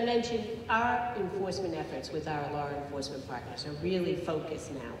 as I mentioned, our enforcement efforts with our law enforcement partners are really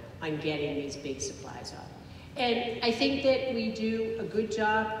focused now on getting these big supplies off. And I think that we do a good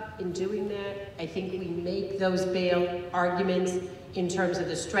job in doing that. I think we make those bail arguments in terms of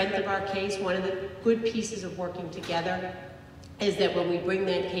the strength of our case. One of the good pieces of working together is that when we bring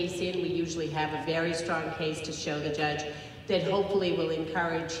that case in, we usually have a very strong case to show the judge that hopefully will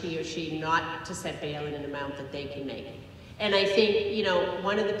encourage he or she not to set bail in an amount that they can make. And I think, you know,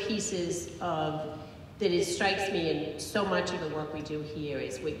 one of the pieces of that strikes me in so much of the work we do here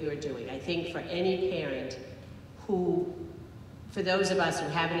is what you're doing. I think for any parent who, for those of us who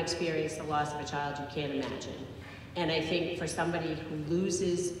haven't experienced the loss of a child, you can't imagine. And I think for somebody who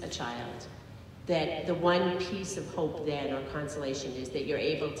loses a child, that the one piece of hope then, or consolation, is that you're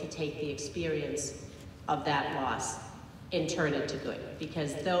able to take the experience of that loss and turn it to good.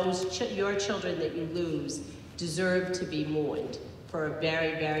 Because those, your children that you lose deserve to be mourned for a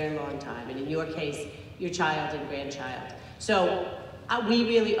very, very long time. And in your case, your child and grandchild. So we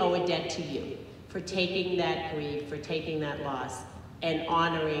really owe a debt to you for taking that grief, for taking that loss, and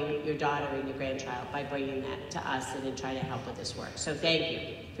honoring your daughter and your grandchild by bringing that to us and in trying to help with this work. So thank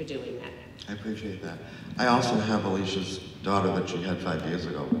you for doing that. I appreciate that. I also have Alicia's daughter that she had 5 years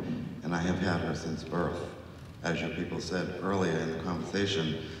ago, and I have had her since birth. As you people said earlier in the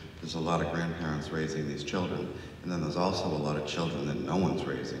conversation, there's a lot of grandparents raising these children, and then there's also a lot of children that no one's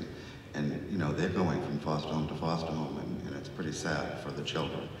raising. And, you know, they're going from foster home to foster home, and it's pretty sad for the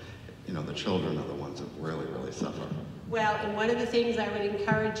children. You know, the children are the ones that really, really suffer. Well, and one of the things I would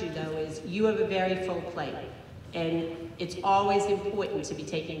encourage you, though, is you have a very full plate. And it's always important to be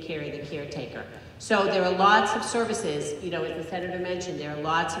taking care of the caretaker. So there are lots of services, you know, as the Senator mentioned, there are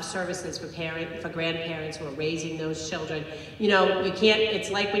lots of services for grandparents who are raising those children. You know, you can't,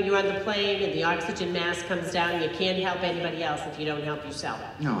 it's like when you're on the plane and the oxygen mask comes down, you can't help anybody else if you don't help yourself.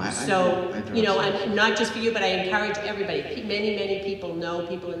 No, I you know, I'm, not just for you, but I encourage everybody. Many, many people know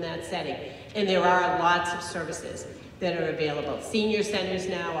people in that setting. And there are lots of services that are available. Senior centers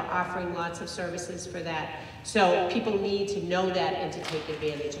now are offering lots of services for that. So people need to know that and to take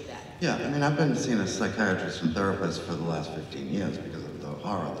advantage of that. Yeah, I mean, I've been seeing a psychiatrist and therapist for the last 15 years because of the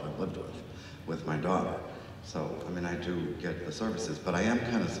horror that I've lived with my daughter. So, I mean, I do get the services, but I am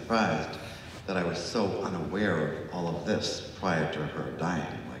kind of surprised that I was so unaware of all of this prior to her dying.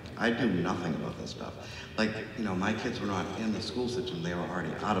 Like, I do nothing about this stuff. Like, you know, my kids were not in the school system, they were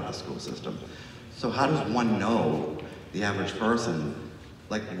already out of the school system. So how does one know, the average person,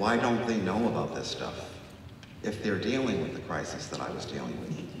 like, why don't they know about this stuff if they're dealing with the crisis that I was dealing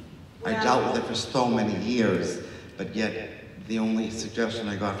with? I dealt with it for so many years, but yet the only suggestion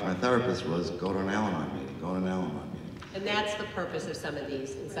I got from my therapist was go to an Al-Anon meeting, go to an Al-Anon meeting. And that's the purpose of some of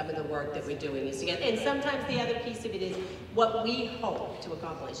these and some of the work that we're doing is to get, and sometimes the other piece of it is what we hope to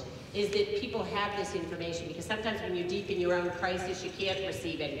accomplish is that people have this information, because sometimes when you're deep in your own crisis, you can't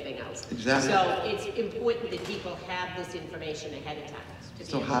receive anything else. Exactly. So it's important that people have this information ahead of time.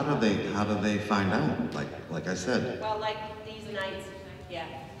 So how do they find out? Like I said. Well, like these nights, yeah.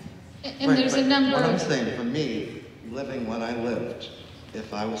 And right, there's a number what of... I'm saying, for me, living what I lived,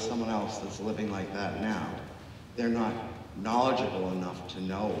 if I was someone else that's living like that now, they're not knowledgeable enough to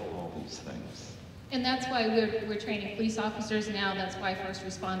know all these things. And that's why we're training police officers now. That's why first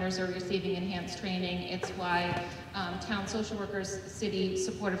responders are receiving enhanced training. It's why town social workers, city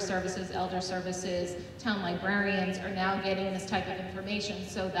supportive services, elder services, town librarians are now getting this type of information,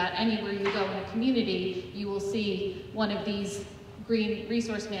 so that anywhere you go in a community, you will see one of these green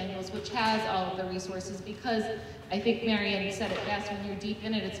resource manuals, which has all of the resources, because I think Marian said it best, when you're deep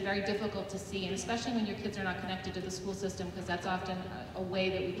in it, it's very difficult to see, and especially when your kids are not connected to the school system, because that's often a way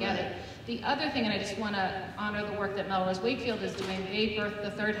that we get it. The other thing, and I just want to honor the work that Melrose Wakefield is doing, they birthed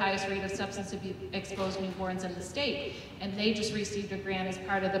the third highest rate of substance abuse exposed newborns in the state, and they just received a grant as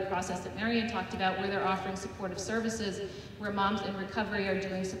part of the process that Marian talked about, where they're offering supportive services, where moms in recovery are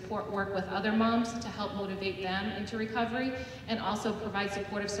doing support work with other moms to help motivate them into recovery, and also provide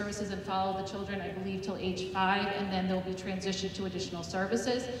supportive services and follow the children, I believe, till age 5, and then they'll be transitioned to additional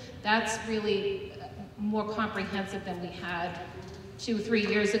services. That's really more comprehensive than we had 2 or 3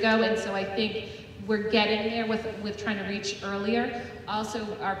 years ago, and so I think we're getting there with trying to reach earlier.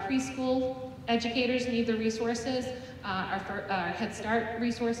 Also, our preschool educators need the resources, our Head Start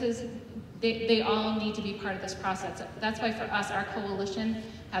resources. They all need to be part of this process. That's why for us, our coalition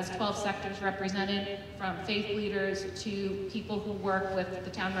has 12 sectors represented, from faith leaders to people who work with the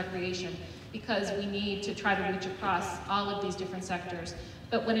town recreation, because we need to try to reach across all of these different sectors.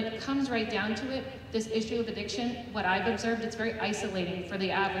 But when it comes right down to it, this issue of addiction, what I've observed, it's very isolating for the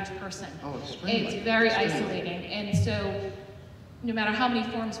average person. Oh, extremely. It's very isolating. And so no matter how many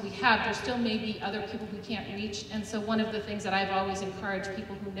forms we have, there still may be other people we can't reach. And so one of the things that I've always encouraged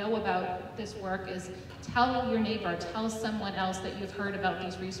people who know about this work is tell your neighbor, tell someone else that you've heard about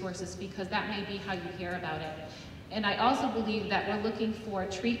these resources, because that may be how you hear about it. And I also believe that we're looking for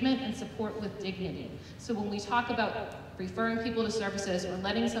treatment and support with dignity. So when we talk about referring people to services or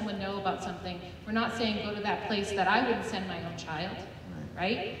letting someone know about something, we're not saying go to that place that I wouldn't send my own child,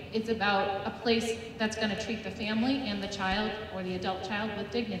 right? It's about a place that's going to treat the family and the child or the adult child with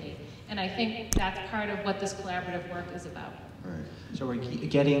dignity. And I think that's part of what this collaborative work is about. Right. So we're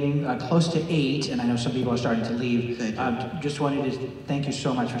getting close to 8, and I know some people are starting to leave. Just wanted to thank you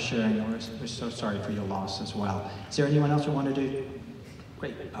so much for sharing. We're so sorry for your loss as well. Is there anyone else who wanted to?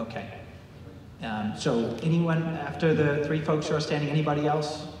 Great, okay. So anyone after the 3 folks who are standing, anybody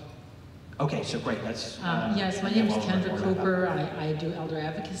else? Okay, so great, that's... yes, my name is Kendra Cooper. I do elder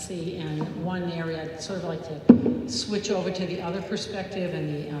advocacy, and one area I'd sort of like to switch over to the other perspective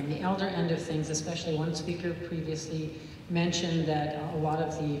and the elder end of things, especially one speaker previously mentioned that a lot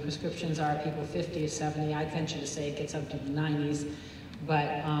of the prescriptions are people 50 or 70. I'd venture to say it gets up to the 90s.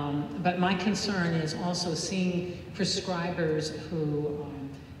 But my concern is also seeing prescribers who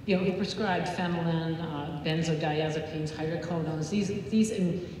who prescribe phenylene, benzodiazepines, hydrocodones, these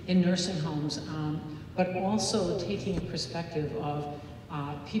in nursing homes, but also taking a perspective of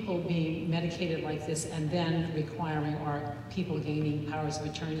people being medicated like this and then requiring, or people gaining powers of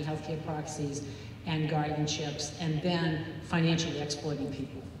attorney, healthcare proxies, and guardianships, and then financially exploiting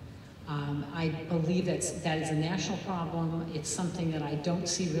people. I believe that is a national problem. It's something that I don't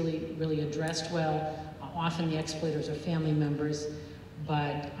see really addressed well. Often the exploiters are family members.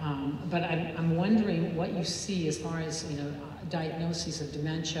 But I'm wondering what you see as far as diagnoses of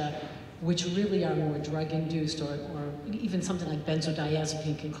dementia, which really are more drug-induced, or even something like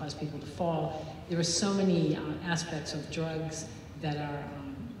benzodiazepine can cause people to fall. There are so many aspects of drugs that are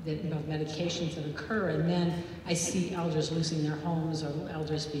medications that occur, and then I see elders losing their homes, or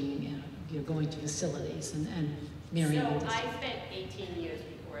elders being going to facilities and marrying. So I spent 18 years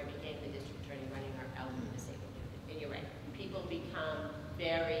before I became the district attorney running our elderly disabled unit, and you're right, people become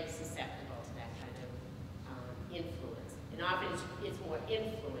very susceptible to that kind of influence. And often it's more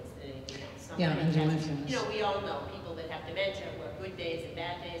influence than anything else. Influence. We all know people that have dementia work good days and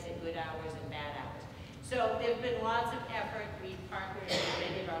bad days, and good hours and bad hours. So there have been lots of effort. We've partnered,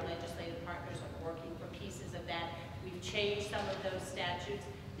 many of our legislative partners are working for pieces of that. We've changed some of those statutes.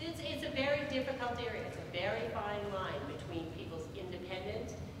 It's a very difficult area. It's a very fine line between people's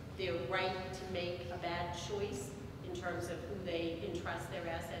independence, their right to make a bad choice in terms of who they entrust their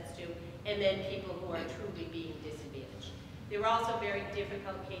assets to, and then people who are truly being disadvantaged. There are also very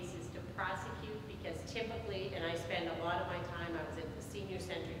difficult cases to prosecute, because typically, and I spend a lot of my time, I was at the senior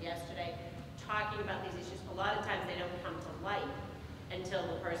center yesterday, talking about these issues. A lot of times they don't come to light until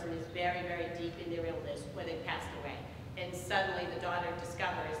the person is very, very deep in their illness, where they passed away. And suddenly the daughter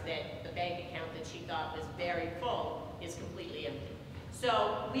discovers that the bank account that she thought was very full is completely empty.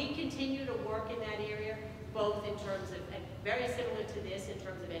 So we continue to work in that area, both in terms of, very similar to this, in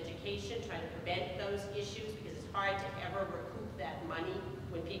terms of education, trying to prevent those issues, because it's hard to ever recoup that money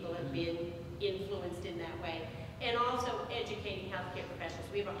when people have been influenced in that way. And also educating healthcare professionals.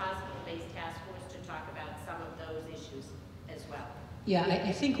 We have a hospital-based task force to talk about some of those issues as well. Yeah,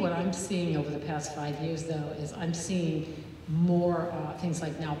 I think what I'm seeing over the past 5 years, though, is I'm seeing more things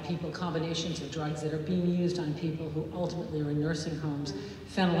like now combinations of drugs that are being used on people who ultimately are in nursing homes,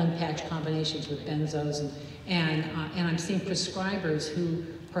 phenylene patch combinations with benzos, and I'm seeing prescribers who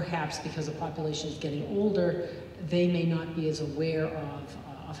perhaps, because the population is getting older, they may not be as aware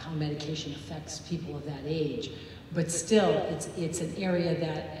of how medication affects people of that age. But still, it's an area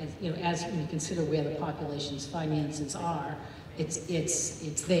that, as we consider where the population's finances are,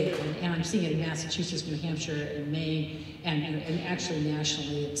 it's there, and I'm seeing it in Massachusetts, New Hampshire, and Maine, and actually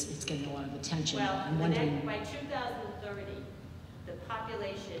nationally, it's getting a lot of attention. Well, I'm wondering, by 2030, the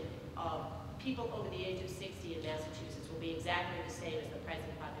population of people over the age of 60 in Massachusetts will be exactly the same as the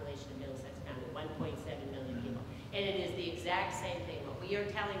present population of Middlesex County, 1.7 million people, and it is the exact same thing. What we are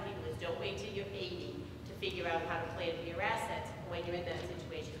telling people is, don't wait till you're 80 to figure out how to plan for your assets when you're in that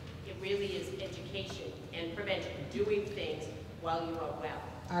situation. It really is education and prevention, doing things while you are well.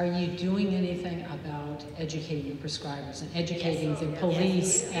 are you doing anything about educating the prescribers and educating the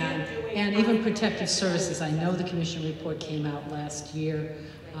police and even protective services? I know the commission report came out last year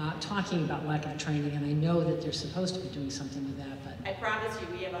talking about lack of training, and I know that they're supposed to be doing something with that. But I promise you,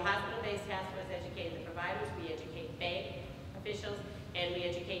 we have a hospital-based task force educating the providers, we educate bank officials, and we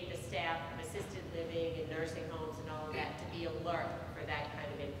educate the staff of assisted living and nursing homes and all of that to be alert for that kind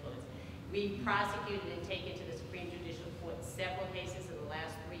of influence. We've prosecuted and taken to the Supreme Judicial Court several cases in the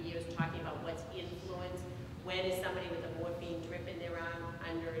last 3 years talking about what's influence. When is somebody with a morphine drip in their arm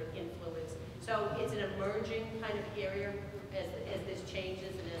under influence? So it's an emerging kind of area as this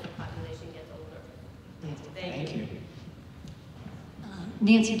changes and as the population gets older. Thank you.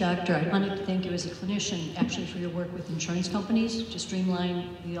 Nancy Doctor, I wanted to thank you as a clinician actually for your work with insurance companies to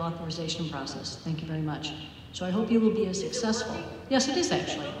streamline the authorization process. Thank you very much. So I hope you will be as successful. Yes, it is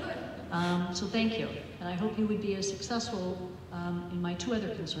actually. So thank you. And I hope you would be as successful in my two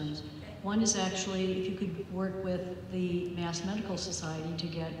other concerns. One is actually if you could work with the Mass Medical Society to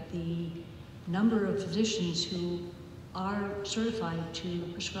get the number of physicians who are certified to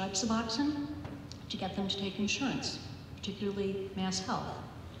prescribe Suboxone, to get them to take insurance, particularly Mass Health.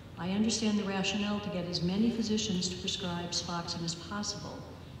 I understand the rationale to get as many physicians to prescribe Suboxone as possible,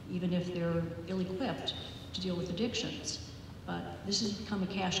 even if they're ill-equipped to deal with addictions. But this has become a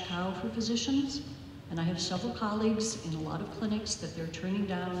cash cow for physicians, and I have several colleagues in a lot of clinics that they're turning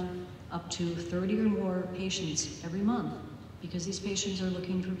down up to 30 or more patients every month because these patients are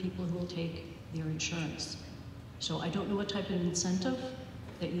looking for people who will take their insurance. So I don't know what type of incentive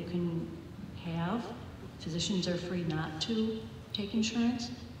that you can have. Physicians are free not to take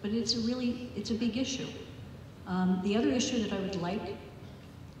insurance, but it's a big issue. The other issue that I would like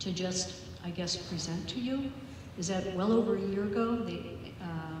to just, I guess, present to you is that well over a year ago, the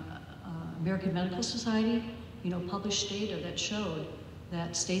American Medical Society, published data that showed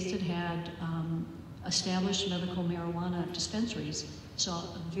that states that had established medical marijuana dispensaries saw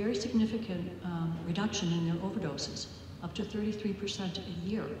a very significant reduction in their overdoses, up to 33% a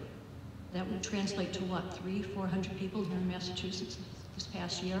year. That would translate to what, 300-400 people here in Massachusetts this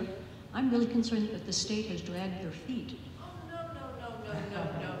past year? I'm really concerned that the state has dragged their feet.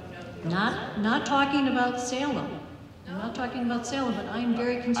 No. Not talking about Salem. I'm not talking about Salem, but I am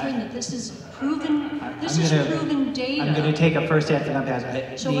very concerned that this is proven data. I'm going to take a first answer on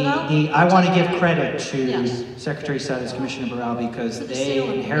that. So I want to give credit to Secretary Sutters, Commissioner Burrell, because they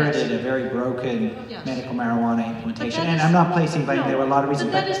inherited a very broken medical marijuana implementation. And I'm not placing blame, there were a lot of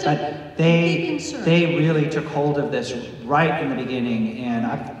reasons, but they really took hold of this right in the beginning, and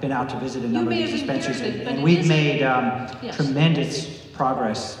I've been out to visit a number of these dispensaries, and we've made tremendous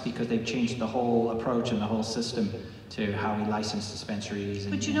progress because they've changed the whole approach and the whole system to how we license dispensaries.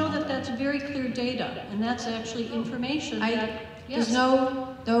 But you know that that's very clear data, and that's actually information There's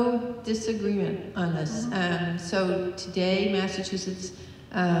no disagreement on this. So today, Massachusetts,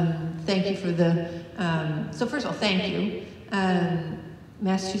 thank you for the, so first of all, thank you.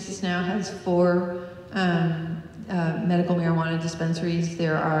 Massachusetts now has 4 medical marijuana dispensaries. You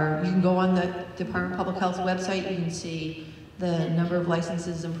can go on the Department of Public Health website, you can see the number of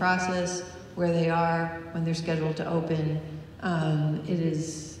licenses in process, where they are, when they're scheduled to open. It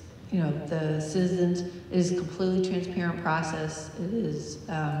is, the citizens, it is a completely transparent process. It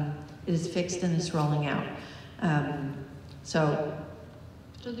is fixed and it's rolling out. So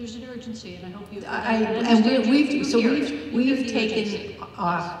there's an urgency, and I hope you. We've taken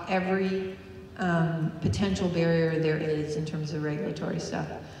off every potential barrier there is in terms of regulatory stuff.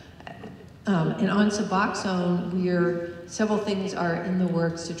 And on Suboxone, several things are in the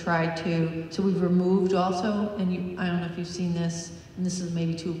works to try to, so we've removed also, and I don't know if you've seen this, and this is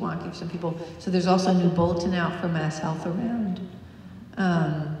maybe too wonky for some people, so there's also a new bulletin out for Mass Health around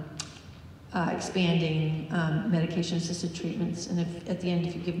expanding medication-assisted treatments, and if at the end,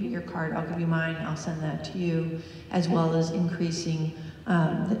 if you give me your card, I'll give you mine, I'll send that to you, as well as increasing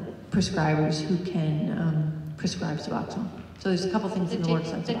the prescribers who can prescribe Suboxone. So there's a couple things in the works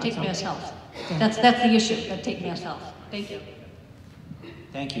on Suboxone. That take Mass Health. That's the issue, that take Mass Health. Thank you.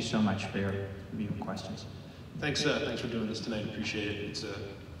 Thank you so much for your questions. Thanks for doing this tonight. Appreciate it. It's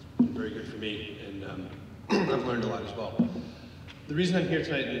very good for me, and I've learned a lot as well. The reason I'm here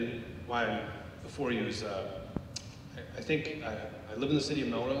tonight and why I'm before you is I think I live in the city of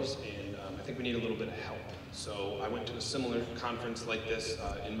Melrose, and I think we need a little bit of help. So I went to a similar conference like this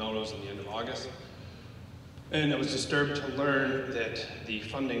in Melrose in the end of August. And I was disturbed to learn that the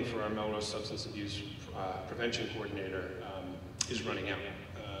funding for our Melrose Substance Abuse Prevention Coordinator is running out.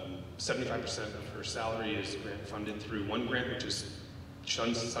 75% of her salary is grant funded through one grant, which is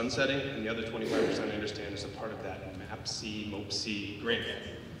sunsetting, and the other 25% I understand is a part of that MAPC grant.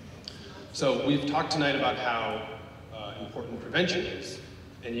 So we've talked tonight about how important prevention is,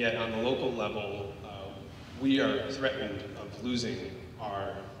 and yet on the local level, we are threatened of losing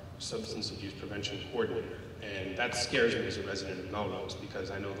our Substance Abuse Prevention Coordinator. And that scares me as a resident of Melrose,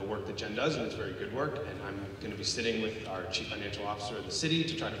 because I know the work that Jen does, and it's very good work, and I'm going to be sitting with our Chief Financial Officer of the city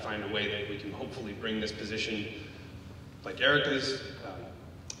to try to find a way that we can hopefully bring this position, like Erica's,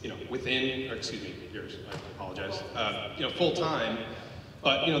 you know, within, or excuse me, yours, I apologize, you know, full-time,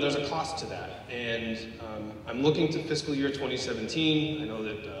 but, you know, there's a cost to that. And I'm looking to fiscal year 2017. I know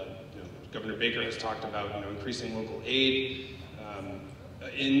that, you know, Governor Baker has talked about, you know, increasing local aid.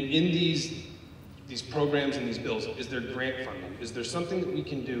 In these programs and these bills, is there grant funding? Is there something that we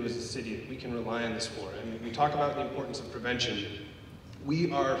can do as a city that we can rely on this for? I mean, we talk about the importance of prevention.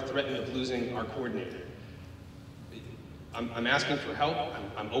 We are threatened of losing our coordinator. I'm asking for help.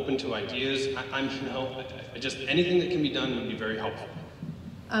 I'm open to ideas. You know, just anything that can be done would be very helpful.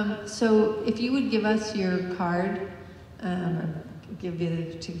 So if you would give us your card, give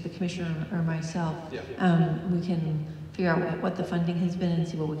it to the commissioner or myself, yeah. We can figure out what the funding has been and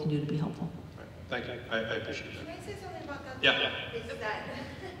see what we can do to be helpful. Thank you. I appreciate that. Can I say something about that? Yeah. Is that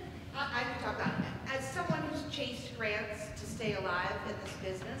I can talk about it. As someone who's chased grants to stay alive in this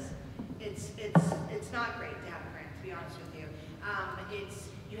business, it's not great to have a grant, to be honest with you.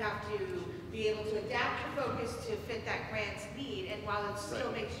 You have to be able to adapt your focus to fit that grant's need, and while it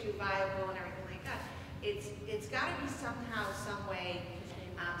still makes you viable and everything like that, it's got to be somehow, some way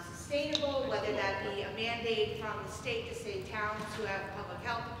sustainable, whether that be a mandate from the state to say towns who have public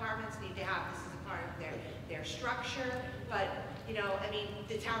health departments need to have this as a part of their structure. But, you know, I mean,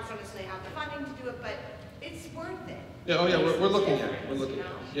 the towns don't necessarily have the funding to do it, but it's worth it. Yeah, oh yeah, we're looking at it. We're looking at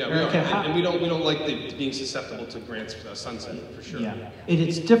it. Yeah, we are. And we don't like being susceptible to grants sunsetting, for sure. Yeah,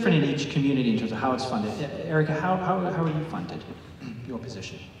 it's different in each community in terms of how it's funded. Erica, how are you funded, your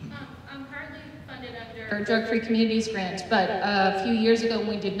position? I'm currently funded under Drug-Free Communities grant, but a few years ago when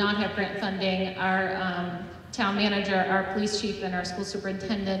we did not have grant funding, our town manager, our police chief, and our school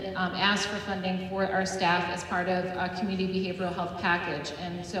superintendent asked for funding for our staff as part of a community behavioral health package.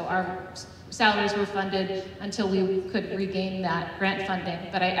 And so our salaries were funded until we could regain that grant funding.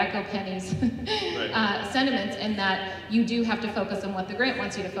 But I echo Penny's sentiments in that you do have to focus on what the grant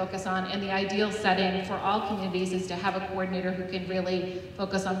wants you to focus on, and the ideal setting for all communities is to have a coordinator who can really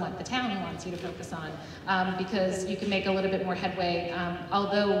focus on what the town wants you to focus on, because you can make a little bit more headway.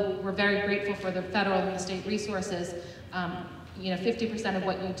 Although we're very grateful for the federal and the state resources, you know, 50% of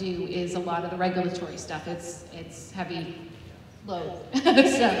what you do is a lot of the regulatory stuff. It's heavy load. You have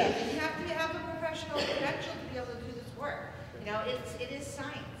to have a professional credential to be able to do this work. You know, it is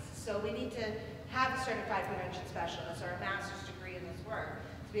science, so we need to have a certified prevention specialist or a master's degree in this work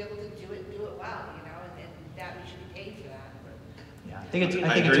to be able to do it well. You know, and that we should be paid for that. Yeah, I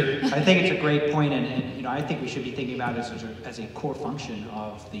think it's a great point, and you know, I think we should be thinking about it as a core function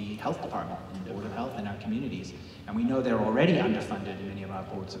of the health department and the Board of Health in our communities. And we know they're already underfunded in many of our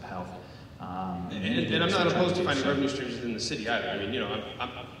boards of health. And I'm not opposed to finding revenue streams within the city either. I mean, you know, I'm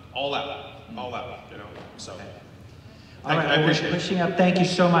all out, you know, so. Okay. All right, I appreciate it. Pushing up, thank you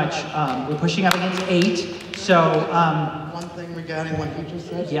so much. We're pushing up against 8, so. One thing regarding what you just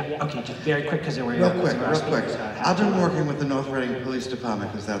said? Yeah, okay, just very quick, because there were. Real quick. I've been working with the North Reading Police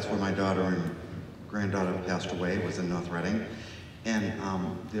Department, because that's where my daughter and granddaughter passed away, was in North Reading. And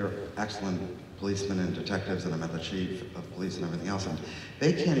they're excellent policemen and detectives, and I met the chief of police and everything else, and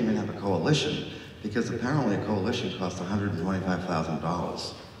they can't even have a coalition, because apparently a coalition costs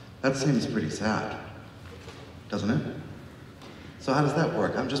 $125,000. That seems pretty sad, doesn't it? So how does that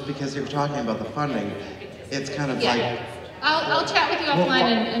work? Just because you're talking about the funding, it's kind of like... I'll chat with you offline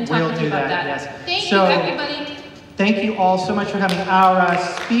and talk with you about that. Yes. Thank you, everybody. Thank you all so much for coming. Our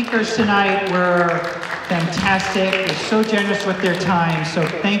speakers tonight were fantastic. They're so generous with their time. So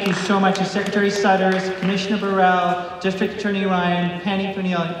thank you so much to Secretary Sutters, Commissioner Burrell, District Attorney Ryan, Penny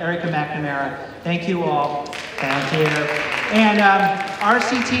Funil, and Erica McNamara. Thank you all. Thank you. And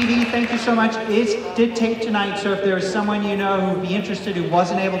RCTV, thank you so much. It did tape tonight, so if there's someone you know who would be interested who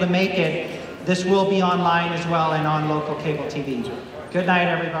wasn't able to make it, this will be online as well and on local cable TV. Good night,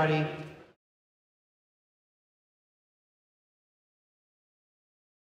 everybody.